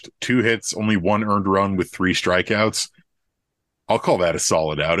pitched, 2 hits, only 1 earned run with 3 strikeouts. I'll call that a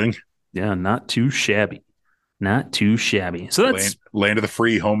solid outing. Yeah, not too shabby. Not too shabby. So that's land of the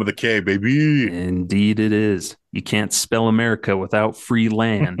free, home of the K, baby. Indeed it is. You can't spell America without free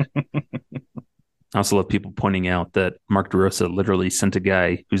land. I also love people pointing out that Mark DeRosa literally sent a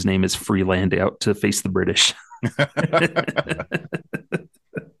guy whose name is Freeland out to face the British.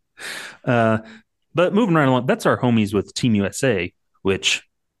 But moving right along, that's our homies with Team USA, which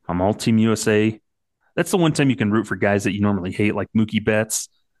I'm all Team USA. That's the one time you can root for guys that you normally hate, like Mookie Betts.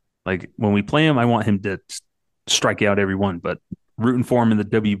 Like when we play him, I want him to strike out everyone, but rooting for him in the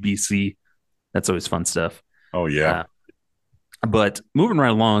WBC, that's always fun stuff. Oh yeah. But moving right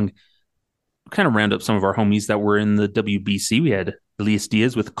along, kind of round up some of our homies that were in the WBC. We had Elias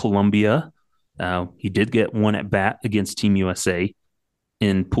Diaz with Colombia. He did get one at bat against Team USA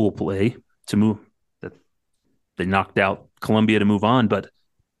in pool play to move. They knocked out Colombia to move on, but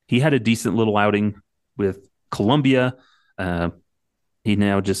he had a decent little outing with Colombia. He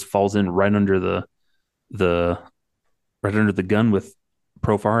now just falls in right under the gun with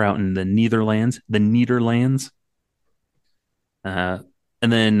Profar out in the Netherlands. And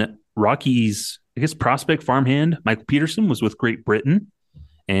then Rockies, I guess, prospect farmhand Michael Peterson was with Great Britain,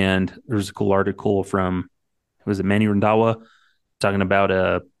 and there's a cool article from, was it Manny Randhawa, talking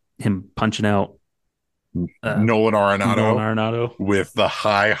about him punching out Nolan Arenado with the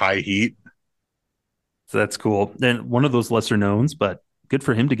high heat. So that's cool. Then one of those lesser knowns, but good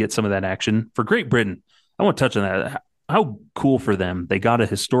for him to get some of that action for Great Britain. I want to touch on that. How cool for them. They got a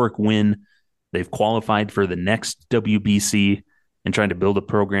historic win. They've qualified for the next WBC and trying to build a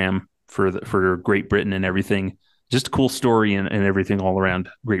program for Great Britain and everything. Just a cool story and everything all around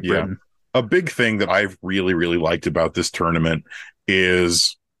Great Britain. A big thing that I've really, really liked about this tournament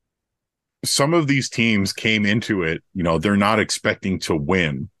is some of these teams came into it, they're not expecting to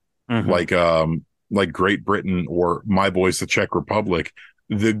win. Mm-hmm. Like Great Britain or my boys, the Czech Republic.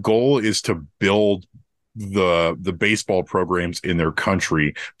 The goal is to build the baseball programs in their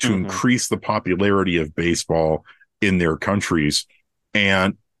country to mm-hmm. increase the popularity of baseball in their countries,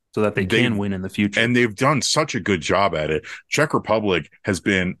 and so that they can win in the future. And they've done such a good job at it. Czech Republic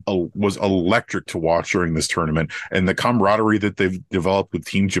was electric to watch during this tournament, and the camaraderie that they've developed with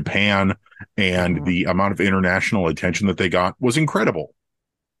Team Japan and mm-hmm. the amount of international attention that they got was incredible.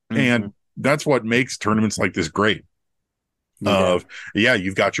 Mm-hmm. And that's what makes tournaments like this great. Yeah.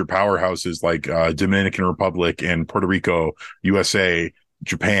 You've got your powerhouses like Dominican Republic and Puerto Rico, USA,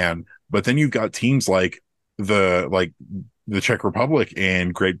 Japan, but then you've got teams like the Czech Republic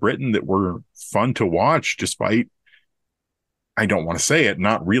and Great Britain that were fun to watch, despite, I don't want to say it,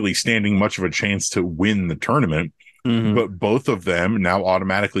 not really standing much of a chance to win the tournament. Hmm. But both of them now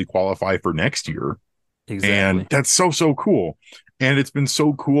automatically qualify for next year. And Exactly. that's so cool. And it's been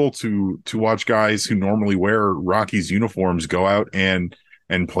so cool to watch guys who normally wear Rockies uniforms go out and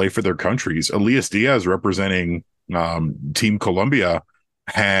play for their countries. Elias Diaz, representing Team Colombia,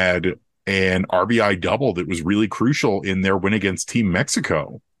 had an RBI double that was really crucial in their win against Team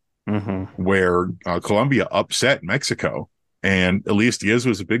Mexico, Hmm. where Colombia upset Mexico, and Elias Diaz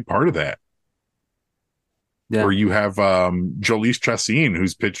was a big part of that. Yeah. Or you have Jhoulys Chacin,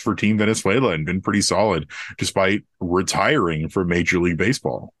 who's pitched for Team Venezuela and been pretty solid despite retiring from Major League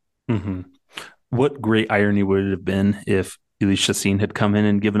Baseball. Hmm. What great irony would it have been if Jhoulys Chacin had come in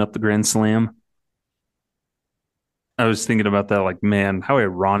and given up the Grand Slam? I was thinking about that, like, man, how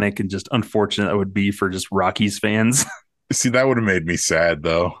ironic and just unfortunate that would be for just Rockies fans. See, that would have made me sad,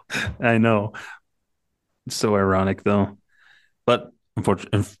 though. I know. It's so ironic, though. But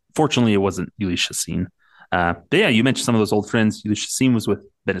unfortunately, it wasn't Jhoulys Chacin. But yeah, you mentioned some of those old friends. Jhoulys Chacin was with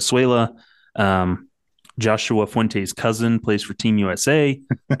Venezuela. Um, Joshua Fuentes' cousin plays for Team USA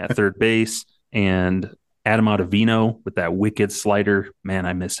at third base. And Adam Ottavino with that wicked slider. Man,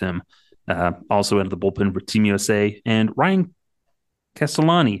 I miss him. Also into the bullpen for Team USA. And Ryan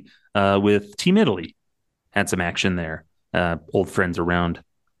Castellani with Team Italy had some action there. Old friends around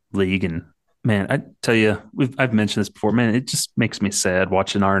league. And man, I tell you, I've mentioned this before. Man, it just makes me sad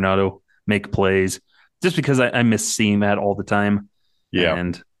watching Arenado make plays, just because I miss seeing that all the time. Yeah.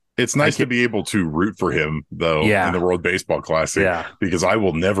 And It's nice to be able to root for him, though, in the yeah, World Baseball Classic, yeah, because I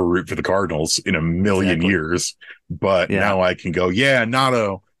will never root for the Cardinals in a million exactly. years. But Yeah. now I can go, yeah,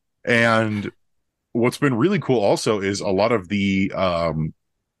 Nato. And what's been really cool also is a lot of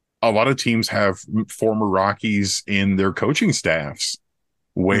teams have former Rockies in their coaching staffs,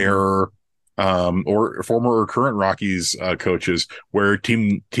 Mm-hmm. where or former or current Rockies coaches, where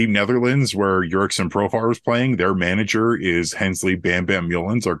Team Netherlands, where Jurickson Profar was playing, their manager is Hensley Bam Bam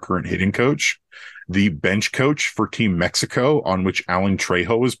Mullins, our current hitting coach. The bench coach for Team Mexico, on which Alan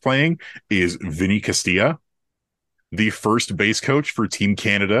Trejo was playing, is Vinny Castilla. The first base coach for Team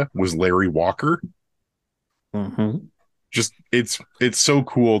Canada was Larry Walker. Mm-hmm. Just it's so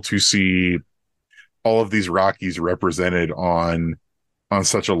cool to see all of these Rockies represented on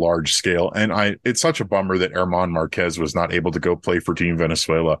such a large scale. And it's such a bummer that Herman Marquez was not able to go play for Team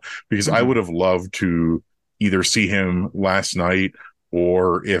Venezuela, because I Mm-hmm. would have loved to either see him last night,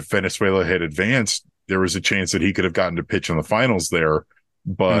 or if Venezuela had advanced, there was a chance that he could have gotten to pitch in the finals there,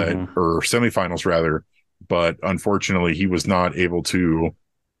 Mm-hmm. or semifinals rather. But unfortunately, he was not able to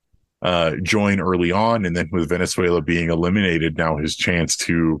join early on. And then with Venezuela being eliminated, now his chance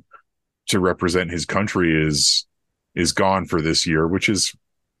to represent his country is gone for this year, which is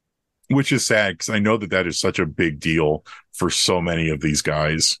sad, because I know that that is such a big deal for so many of these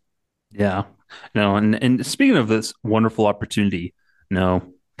guys. Yeah. No, and speaking of this wonderful opportunity, no,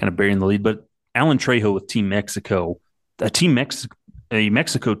 kind of burying the lead, but Alan Trejo with Team Mexico, a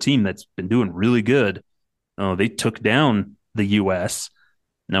Mexico team that's been doing really good. Oh, they took down the U.S.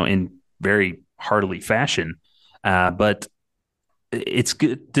 now in very heartily fashion. But it's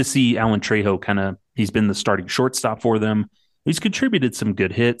good to see Alan Trejo he's been the starting shortstop for them. He's contributed some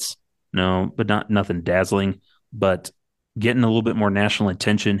good hits, no, but not nothing dazzling, but getting a little bit more national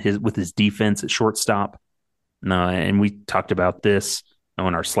attention with his defense at shortstop. No, and we talked about this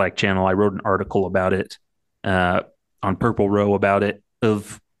on our Slack channel. I wrote an article about it on Purple Row about it,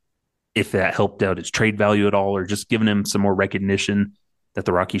 of if that helped out his trade value at all, or just giving him some more recognition that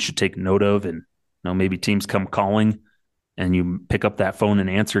the Rockies should take note of. And maybe teams come calling and you pick up that phone and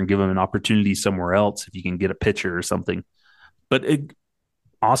answer and give them an opportunity somewhere else if you can get a pitcher or something. But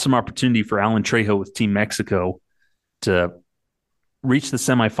awesome opportunity for Alan Trejo with Team Mexico to reach the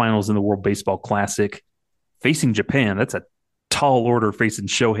semifinals in the World Baseball Classic, facing Japan. That's a tall order, facing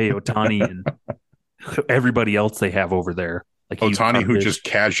Shohei Ohtani and everybody else they have over there. Like Yu Ohtani, who Darvish. just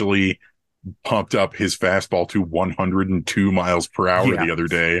casually pumped up his fastball to 102 miles per hour Yeah. the other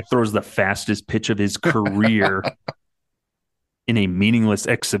day. Throws the fastest pitch of his career in a meaningless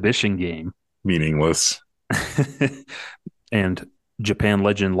exhibition game. Meaningless. And Japan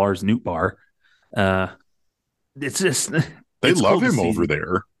legend Lars Nootbaar. Uh, it's just, They it's cool love to him see. over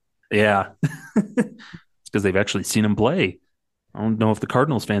there. Yeah. It's because they've actually seen him play. I don't know if the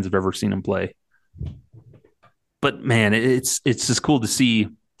Cardinals fans have ever seen him play. But man, it's just cool to see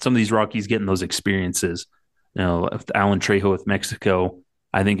some of these Rockies getting those experiences. Alan Trejo with Mexico,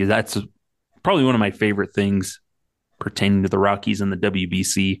 I think that's probably one of my favorite things pertaining to the Rockies and the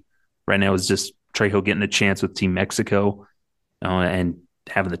WBC right now is just Trejo getting a chance with Team Mexico and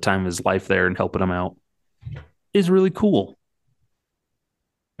having the time of his life there and helping them out is really cool.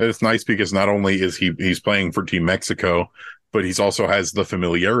 And it's nice because not only is he's playing for Team Mexico, but he's also has the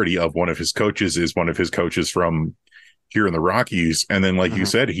familiarity of one of his coaches from here in the Rockies. And then, like you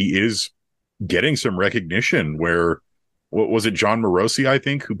said, he is getting some recognition where, what was it, John Morosi, I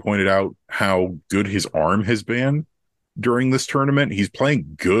think, who pointed out how good his arm has been during this tournament. He's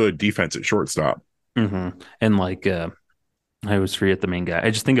playing good defense at shortstop. And I always forget the main guy.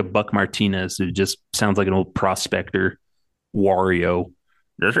 I just think of Buck Martinez, who just sounds like an old prospector, Wario.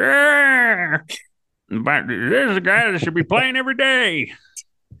 Just, but this is a guy that should be playing every day.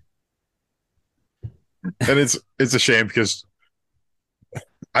 And it's a shame because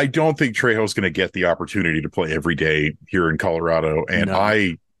I don't think Trejo's going to get the opportunity to play every day here in Colorado. And no.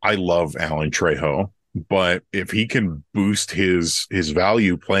 I love Alan Trejo, but if he can boost his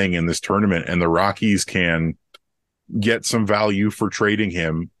value playing in this tournament and the Rockies can get some value for trading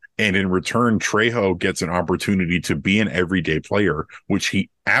him, and in return, Trejo gets an opportunity to be an everyday player, which he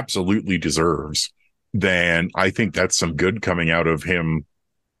absolutely deserves, then I think that's some good coming out of him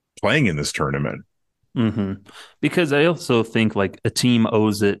playing in this tournament. Because I also think like a team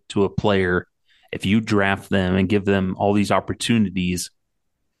owes it to a player if you draft them and give them all these opportunities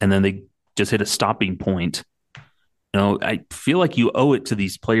and then they just hit a stopping point. I feel like you owe it to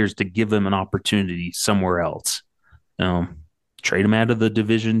these players to give them an opportunity somewhere else. Trade him out of the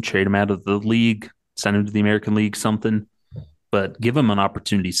division, trade him out of the league, send him to the American League, something, but give him an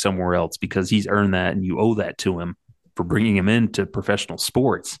opportunity somewhere else because he's earned that and you owe that to him for bringing him into professional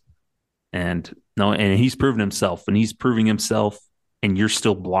sports. And he's proven himself and he's proving himself and you're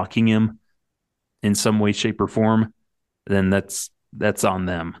still blocking him in some way, shape, or form, then that's on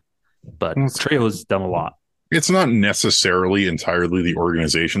them. But Trejo's done a lot. It's not necessarily entirely the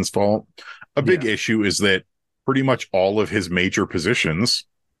organization's fault. A big issue is that pretty much all of his major positions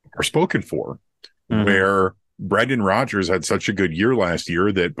are spoken for, where Brendan Rodgers had such a good year last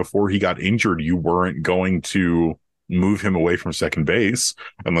year that before he got injured, you weren't going to move him away from second base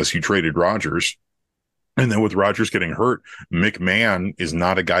unless you traded Rodgers. And then with Rodgers getting hurt, McMahon is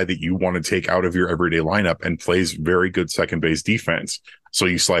not a guy that you want to take out of your everyday lineup and plays very good second base defense. So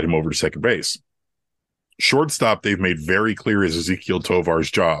you slide him over to second base. Shortstop, they've made very clear is Ezequiel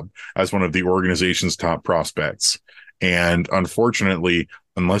Tovar's job as one of the organization's top prospects. And unfortunately,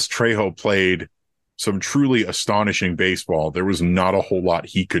 unless Trejo played some truly astonishing baseball, there was not a whole lot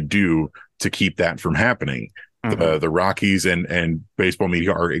he could do to keep that from happening. The Rockies and baseball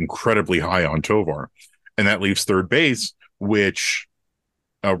media are incredibly high on Tovar. And that leaves third base, which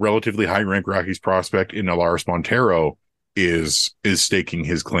a relatively high-ranked Rockies prospect in Alaris Montero is staking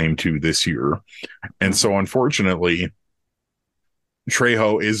his claim to this year. And so unfortunately,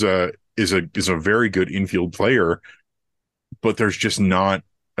 Trejo is a very good infield player, but there's just not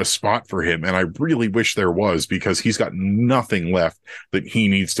a spot for him. And I really wish there was, because he's got nothing left that he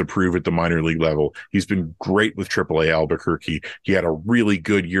needs to prove at the minor league level. He's been great with AAA Albuquerque. He had a really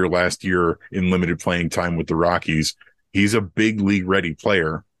good year last year in limited playing time with the Rockies. He's a big league ready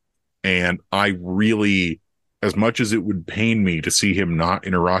player. And I really, as much as it would pain me to see him not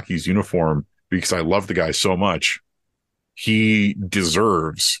in a Rockies uniform, because I love the guy so much, he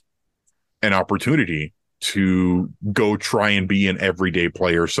deserves an opportunity to go try and be an everyday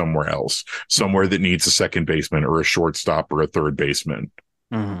player somewhere else, somewhere that needs a second baseman or a shortstop or a third baseman.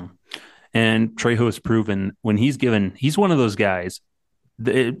 And Trejo has proven when he's one of those guys,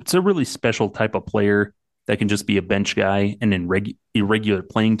 it's a really special type of player that can just be a bench guy and in irregular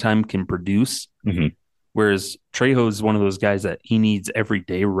playing time can produce. Whereas Trejo is one of those guys that he needs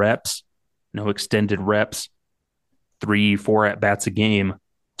everyday reps, extended reps, 3-4 at-bats a game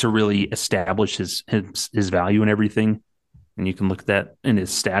to really establish his value and everything. And you can look at that in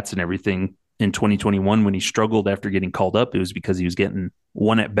his stats and everything. In 2021, when he struggled after getting called up, it was because he was getting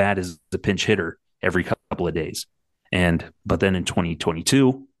one at bat as a pinch hitter every couple of days. But then in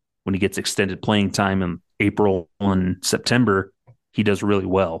 2022, when he gets extended playing time in April and September, he does really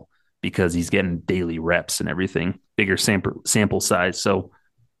well because he's getting daily reps and everything, bigger sample size. So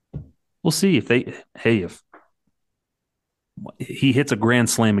we'll see if he hits a grand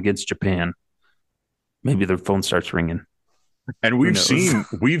slam against Japan, maybe the phone starts ringing. And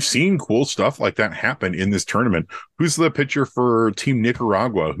we've seen cool stuff like that happen in this tournament. Who's the pitcher for Team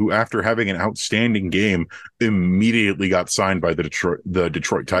Nicaragua who, after having an outstanding game, immediately got signed by the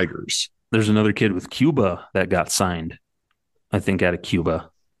Detroit Tigers? There's another kid with Cuba that got signed, I think, out of Cuba.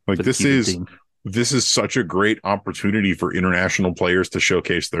 Like for the Cuban team. this is such a great opportunity for international players to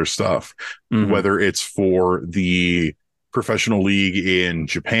showcase their stuff, whether it's for the professional league in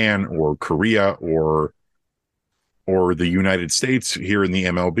Japan or Korea or the United States here in the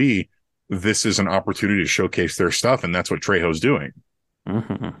MLB. This is an opportunity to showcase their stuff, and that's what Trejo's doing.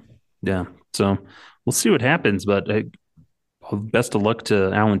 Yeah, so we'll see what happens, but best of luck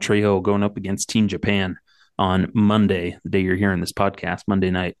to Alan Trejo going up against Team Japan on Monday, the day you're hearing this podcast, Monday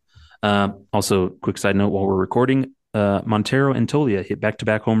night. Also, quick side note while we're recording, Montero and Tolia hit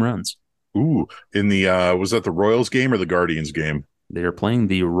back-to-back home runs. Ooh, in the was that the Royals game or the Guardians game? They are playing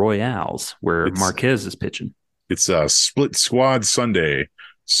the Royals, where Marquez is pitching. It's a split squad Sunday.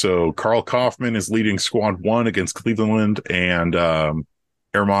 So Carl Kaufman is leading squad 1 against Cleveland, and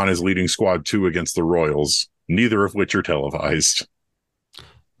Herman is leading squad 2 against the Royals, neither of which are televised.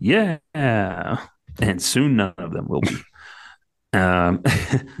 Yeah, and soon none of them will be. But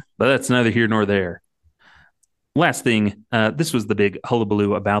that's neither here nor there. Last thing, this was the big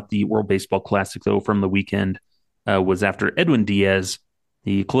hullabaloo about the World Baseball Classic, though, from the weekend, was after Edwin Diaz.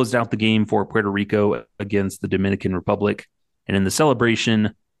 He closed out the game for Puerto Rico against the Dominican Republic. And in the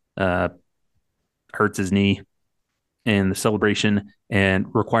celebration, hurts his knee in the celebration and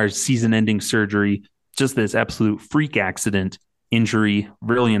requires season-ending surgery. Just this absolute freak accident, injury,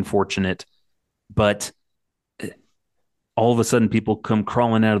 really unfortunate. But all of a sudden, people come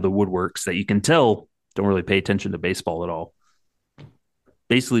crawling out of the woodworks that you can tell don't really pay attention to baseball at all.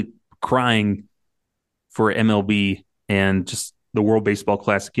 Basically crying for MLB and just the World Baseball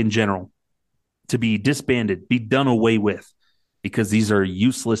Classic in general to be disbanded, be done away with, because these are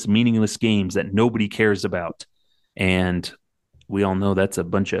useless, meaningless games that nobody cares about. And we all know that's a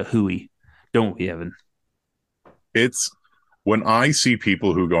bunch of hooey, don't we, Evan? It's when I see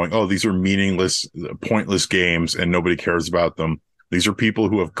people who going, oh, these are meaningless, pointless games and nobody cares about them. These are people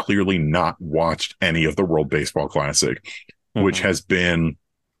who have clearly not watched any of the World Baseball Classic, which has been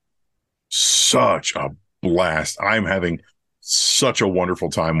such a blast. I'm having such a wonderful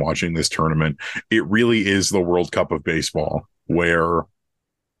time watching this tournament. It really is the World Cup of baseball, where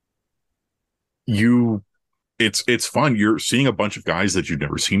it's fun. You're seeing a bunch of guys that you've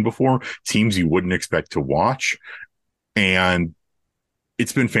never seen before, teams you wouldn't expect to watch, and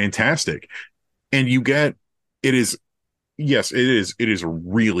it's been fantastic. And it is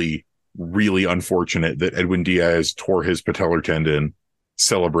really, really unfortunate that Edwin Diaz tore his patellar tendon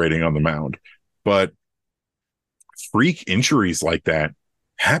celebrating on the mound. But freak injuries like that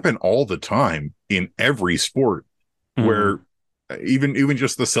happen all the time in every sport, where even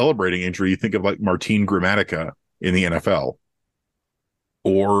just the celebrating injury, you think of like Martin Gramatica in the NFL,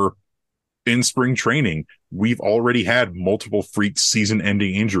 or in spring training, we've already had multiple freak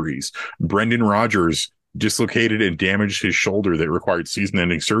season-ending injuries. Brendan Rodgers dislocated and damaged his shoulder that required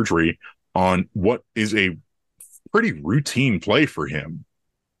season-ending surgery on what is a pretty routine play for him.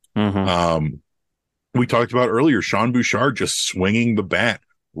 We talked about earlier, Sean Bouchard just swinging the bat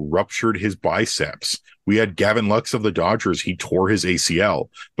ruptured his biceps. We had Gavin Lux of the Dodgers. He tore his ACL,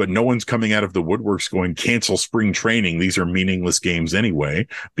 but no one's coming out of the woodworks going, cancel spring training. These are meaningless games anyway,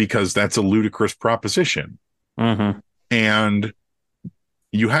 because that's a ludicrous proposition. And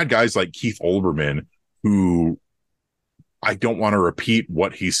you had guys like Keith Olbermann, who I don't want to repeat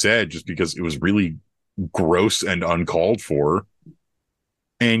what he said just because it was really gross and uncalled for.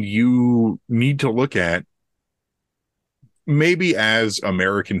 And you need to look at, maybe as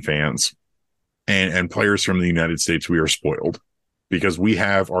American fans and players from the United States, we are spoiled because we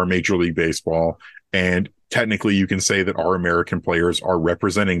have our Major League Baseball, and technically you can say that our American players are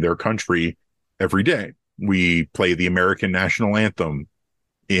representing their country every day. We play the American national anthem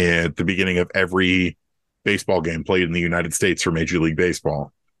at the beginning of every baseball game played in the United States for Major League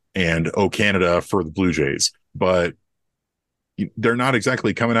Baseball, and "O Canada" for the Blue Jays. But they're not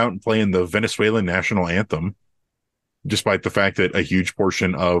exactly coming out and playing the Venezuelan national anthem, despite the fact that a huge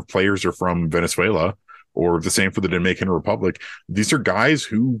portion of players are from Venezuela, or the same for the Dominican Republic. These are guys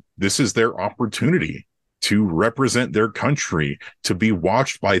who this is their opportunity to represent their country, to be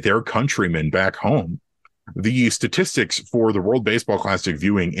watched by their countrymen back home. The statistics for the World Baseball Classic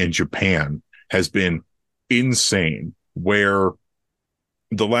viewing in Japan has been insane, where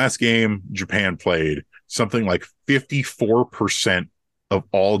the last game Japan played, something like 54% of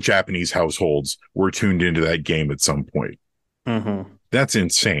all Japanese households were tuned into that game at some point. That's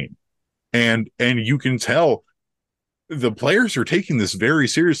insane. And you can tell the players are taking this very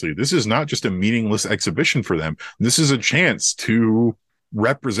seriously. This is not just a meaningless exhibition for them. This is a chance to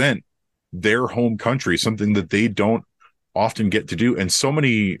represent their home country, something that they don't often get to do. And so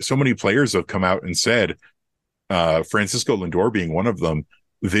many players have come out and said, Francisco Lindor being one of them,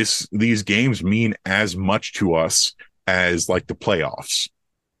 these games mean as much to us as like the playoffs.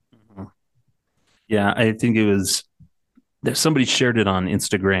 Yeah, I think it was somebody shared it on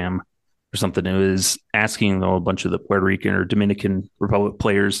Instagram or something. It was asking a bunch of the Puerto Rican or Dominican Republic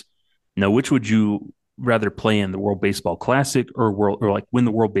players, which would you rather play in, the World Baseball Classic or like win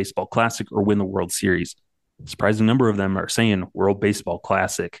the World Baseball Classic or win the World Series? Surprising number of them are saying World Baseball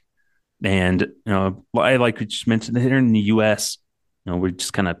Classic. And I like you just mentioned here in the U.S., we're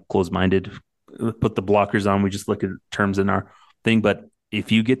just kind of closed-minded, put the blockers on. We just look at terms in our thing. But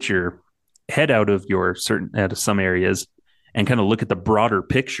if you get your head out of some areas and kind of look at the broader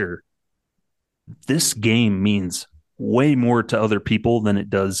picture, this game means way more to other people than it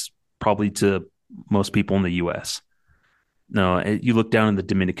does probably to most people in the U.S. No, you look down in the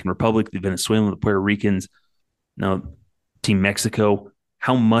Dominican Republic, the Venezuelan, the Puerto Ricans, Team Mexico,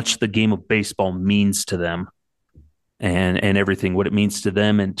 how much the game of baseball means to them and everything, what it means to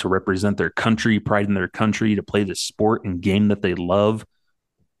them and to represent their country, pride in their country, to play the sport and game that they love.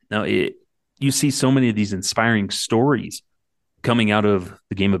 Now, you see so many of these inspiring stories coming out of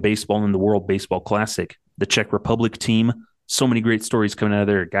the game of baseball and the World Baseball Classic. The Czech Republic team, so many great stories coming out of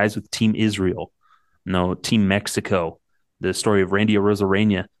there. Guys with Team Israel, Team Mexico, the story of Randy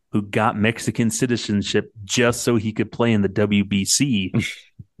Arozarena, who got Mexican citizenship just so he could play in the WBC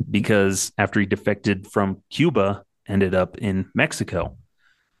because after he defected from Cuba, ended up in Mexico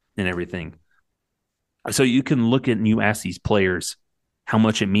and everything. So you can look at and you ask these players how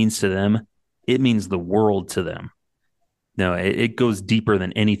much it means to them. It means the world to them. No, it goes deeper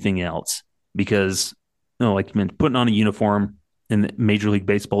than anything else because, like putting on a uniform in Major League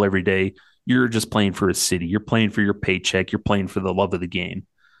Baseball every day, you're just playing for a city. You're playing for your paycheck. You're playing for the love of the game.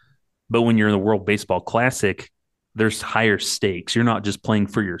 But when you're in the World Baseball Classic, there's higher stakes. You're not just playing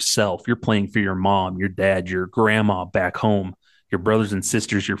for yourself. You're playing for your mom, your dad, your grandma back home, your brothers and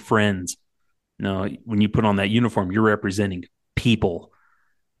sisters, your friends. When you put on that uniform, you're representing people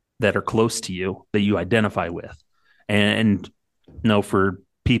that are close to you that you identify with. And for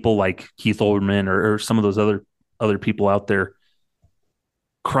people like Keith Olbermann or some of those other people out there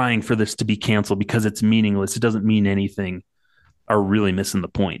crying for this to be canceled because it's meaningless, it doesn't mean anything, are really missing the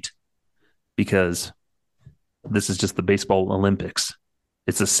point because this is just the baseball Olympics.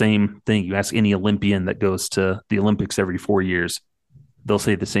 It's the same thing. You ask any Olympian that goes to the Olympics every 4 years, they'll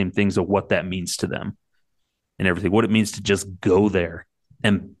say the same things of what that means to them and everything, what it means to just go there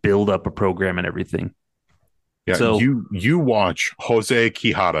and build up a program and everything. Yeah, so you watch Jose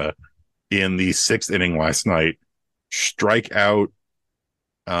Quijada in the 6th inning last night strike out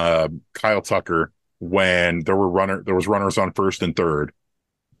Kyle Tucker when there was runners on first and third,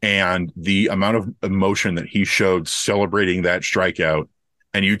 and the amount of emotion that he showed celebrating that strikeout,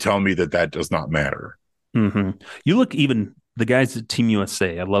 and you tell me that does not matter. Mm-hmm. You look, even the guys at Team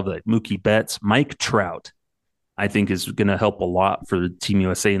USA, I love that. Mookie Betts, Mike Trout, I think is going to help a lot for the Team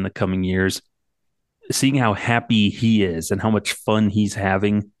USA in the coming years. Seeing how happy he is and how much fun he's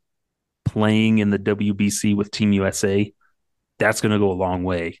having playing in the WBC with Team USA, that's going to go a long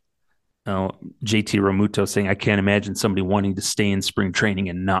way. JT Realmuto saying, I can't imagine somebody wanting to stay in spring training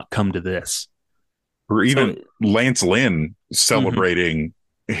and not come to this. Or even Lance Lynn celebrating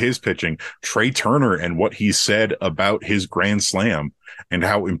his pitching. Trey Turner and what he said about his Grand Slam and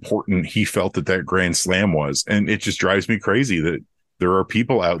how important he felt that Grand Slam was. And it just drives me crazy that there are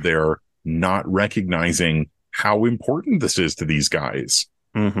people out there not recognizing how important this is to these guys.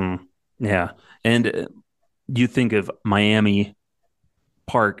 Mm-hmm. Yeah. And you think of Miami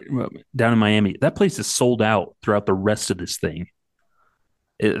Park down in Miami, that place is sold out throughout the rest of this thing.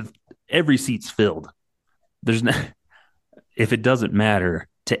 Every seat's filled. There's no, if it doesn't matter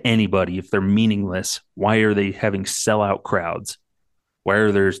to anybody, if they're meaningless, why are they having sellout crowds? Why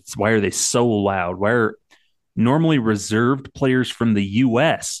are they so loud? Why are normally reserved players from the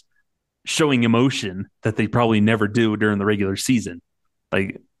U.S. showing emotion that they probably never do during the regular season?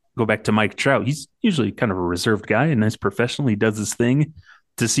 Like, go back to Mike Trout. He's usually kind of a reserved guy, a nice professional. He does his thing.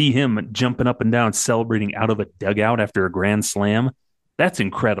 To see him jumping up and down, celebrating out of a dugout after a grand slam, that's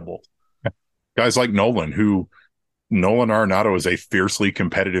incredible. Guys like Nolan Arenado is a fiercely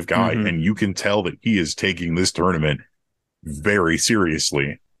competitive guy, and you can tell that he is taking this tournament very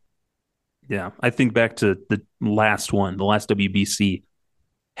seriously. Yeah, I think back to the last WBC,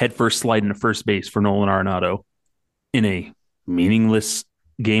 head first slide into first base for Nolan Arenado in a meaningless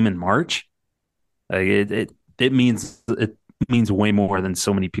game in March. It means way more than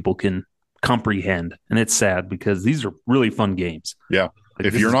so many people can comprehend, and it's sad because these are really fun games. Yeah,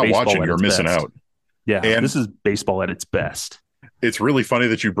 if you're not watching, you're missing out. Yeah, and this is baseball at its best. It's really funny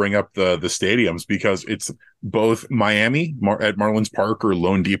that you bring up the stadiums because it's both Miami at Marlins Park or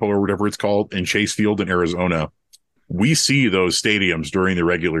Lone Depot or whatever it's called, and Chase Field in Arizona. We see those stadiums during the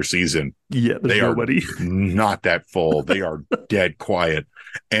regular season. Yeah, there's They are nobody. not that full. They are dead quiet.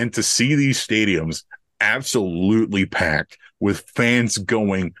 And to see these stadiums absolutely packed with fans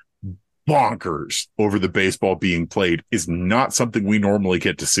going bonkers over the baseball being played is not something we normally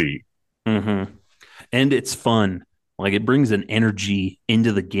get to see. Mm-hmm. And it's fun. Like it brings an energy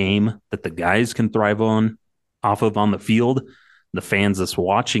into the game that the guys can thrive off of on the field, the fans that's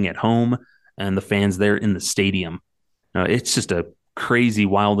watching at home, and the fans there in the stadium. It's just a crazy,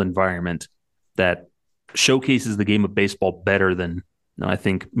 wild environment that showcases the game of baseball better than I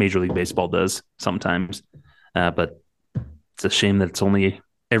think Major League Baseball does sometimes. But it's a shame that it's only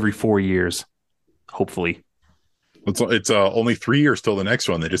every 4 years, hopefully. It's only 3 years till the next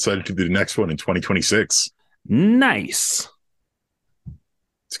one. They decided to do the next one in 2026. Nice.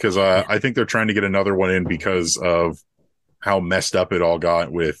 It's because I think they're trying to get another one in because of how messed up it all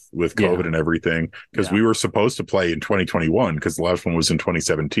got with COVID and everything. Because we were supposed to play in 2021 because the last one was in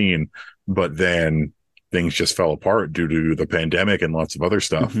 2017, but then things just fell apart due to the pandemic and lots of other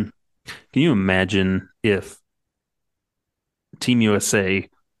stuff. Mm-hmm. Can you imagine if Team USA,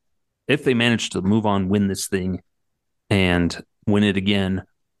 if they managed to move on, win this thing and win it again,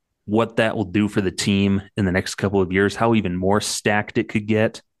 what that will do for the team in the next couple of years, how even more stacked it could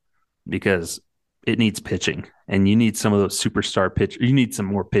get, because it needs pitching and you need some of those superstar pitchers. You need some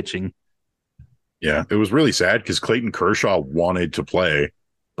more pitching. Yeah, it was really sad because Clayton Kershaw wanted to play,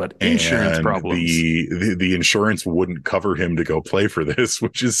 but insurance problems. The insurance wouldn't cover him to go play for this,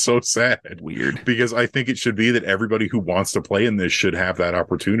 which is so sad. Weird. Because I think it should be that everybody who wants to play in this should have that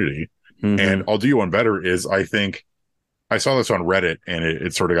opportunity. Mm-hmm. And I'll do you one better is I think I saw this on Reddit and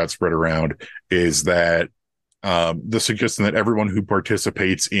it sort of got spread around is that the suggestion that everyone who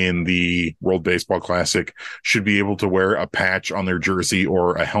participates in the World Baseball Classic should be able to wear a patch on their jersey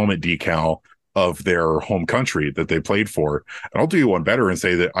or a helmet decal of their home country that they played for. And I'll do you one better and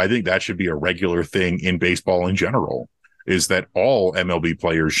say that I think that should be a regular thing in baseball in general, is that all MLB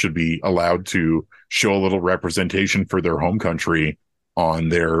players should be allowed to show a little representation for their home country on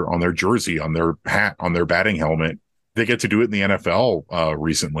their jersey, on their hat, on their batting helmet. They get to do it in the NFL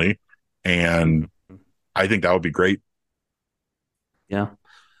recently, and I think that would be great. Yeah,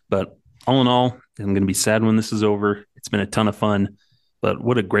 but all in all, I'm going to be sad when this is over. It's been a ton of fun, but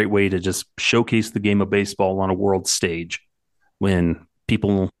what a great way to just showcase the game of baseball on a world stage. When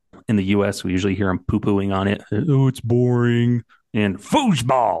people in the U.S., we usually hear them poo-pooing on it. Oh, it's boring. And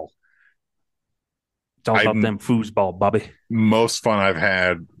foosball. It's all about them foosball, Bobby. Most fun I've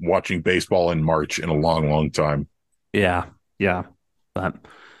had watching baseball in March in a long, long time. Yeah. But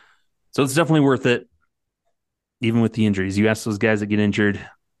so it's definitely worth it, even with the injuries. You ask those guys that get injured,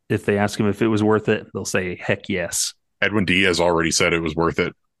 if they ask them if it was worth it, they'll say, heck yes. Edwin Diaz already said it was worth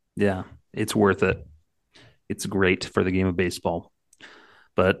it. Yeah, it's worth it. It's great for the game of baseball.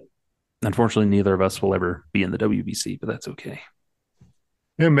 But unfortunately, neither of us will ever be in the WBC, but that's okay.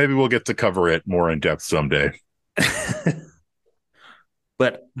 Yeah, maybe we'll get to cover it more in depth someday.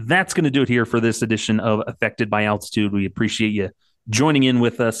 But that's going to do it here for this edition of Affected by Altitude. We appreciate you joining in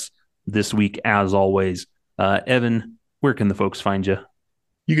with us this week, as always. Evan, where can the folks find you?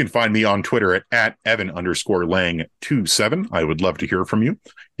 You can find me on Twitter at Evan_Lang27. I would love to hear from you.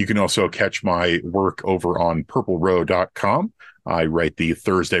 You can also catch my work over on purplerow.com. I write the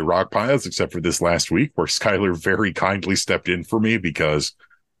Thursday Rock Piles, except for this last week, where Skylar very kindly stepped in for me because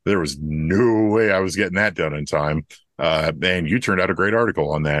there was no way I was getting that done in time. And you turned out a great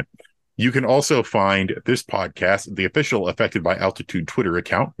article on that. You can also find this podcast, the official Affected by Altitude Twitter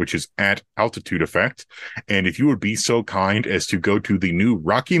account, which is at Altitude Effect. And if you would be so kind as to go to the new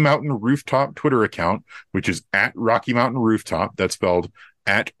Rocky Mountain Rooftop Twitter account, which is at Rocky Mountain Rooftop, that's spelled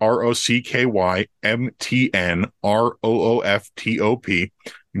at ROCKYMTNROOFTOP,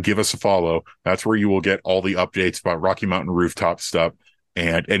 give us a follow. That's where you will get all the updates about Rocky Mountain Rooftop stuff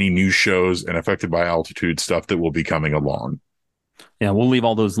and any new shows and Affected by Altitude stuff that will be coming along. Yeah, we'll leave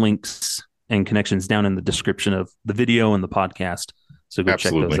all those links and connections down in the description of the video and the podcast. So go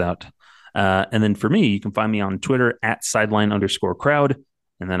check those out. And then for me, you can find me on Twitter at sideline_crowd.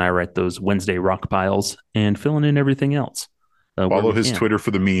 And then I write those Wednesday rock piles and filling in everything else. Follow his Twitter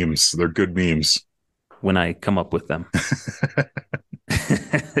for the memes. They're good memes. When I come up with them.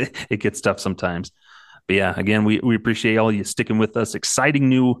 It gets tough sometimes. But yeah, again, we appreciate all you sticking with us. Exciting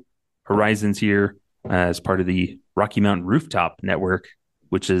new horizons here as part of the Rocky Mountain Rooftop Network,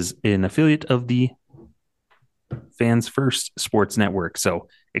 which is an affiliate of the Fans First Sports Network. So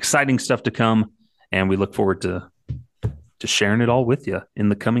exciting stuff to come, and we look forward to just sharing it all with you in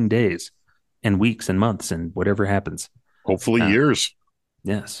the coming days and weeks and months and whatever happens. Hopefully years.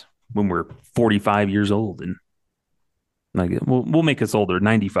 Yes. When we're 45 years old, and like we'll make us older,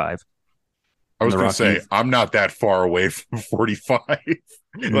 95. I was going to say, I'm not that far away from 45.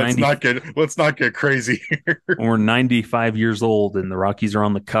 Let's not get crazy here. When we're 95 years old and the Rockies are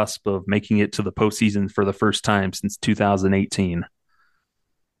on the cusp of making it to the postseason for the first time since 2018.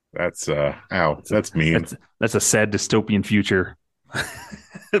 That's that's mean. That's a sad dystopian future.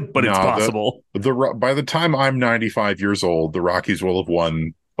 But it's possible. By the time I'm 95 years old, the Rockies will have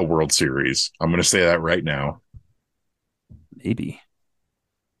won a World Series. I'm going to say that right now. Maybe.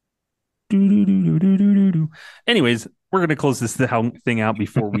 Anyways, we're going to close this thing out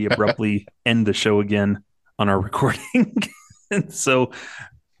before we abruptly end the show again on our recording. And so,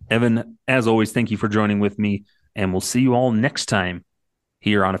 Evan, as always, thank you for joining with me, and we'll see you all next time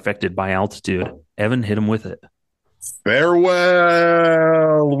here on Affected by Altitude. Evan, hit him with it.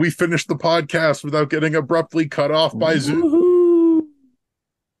 Farewell. We finished the podcast without getting abruptly cut off by Zoom.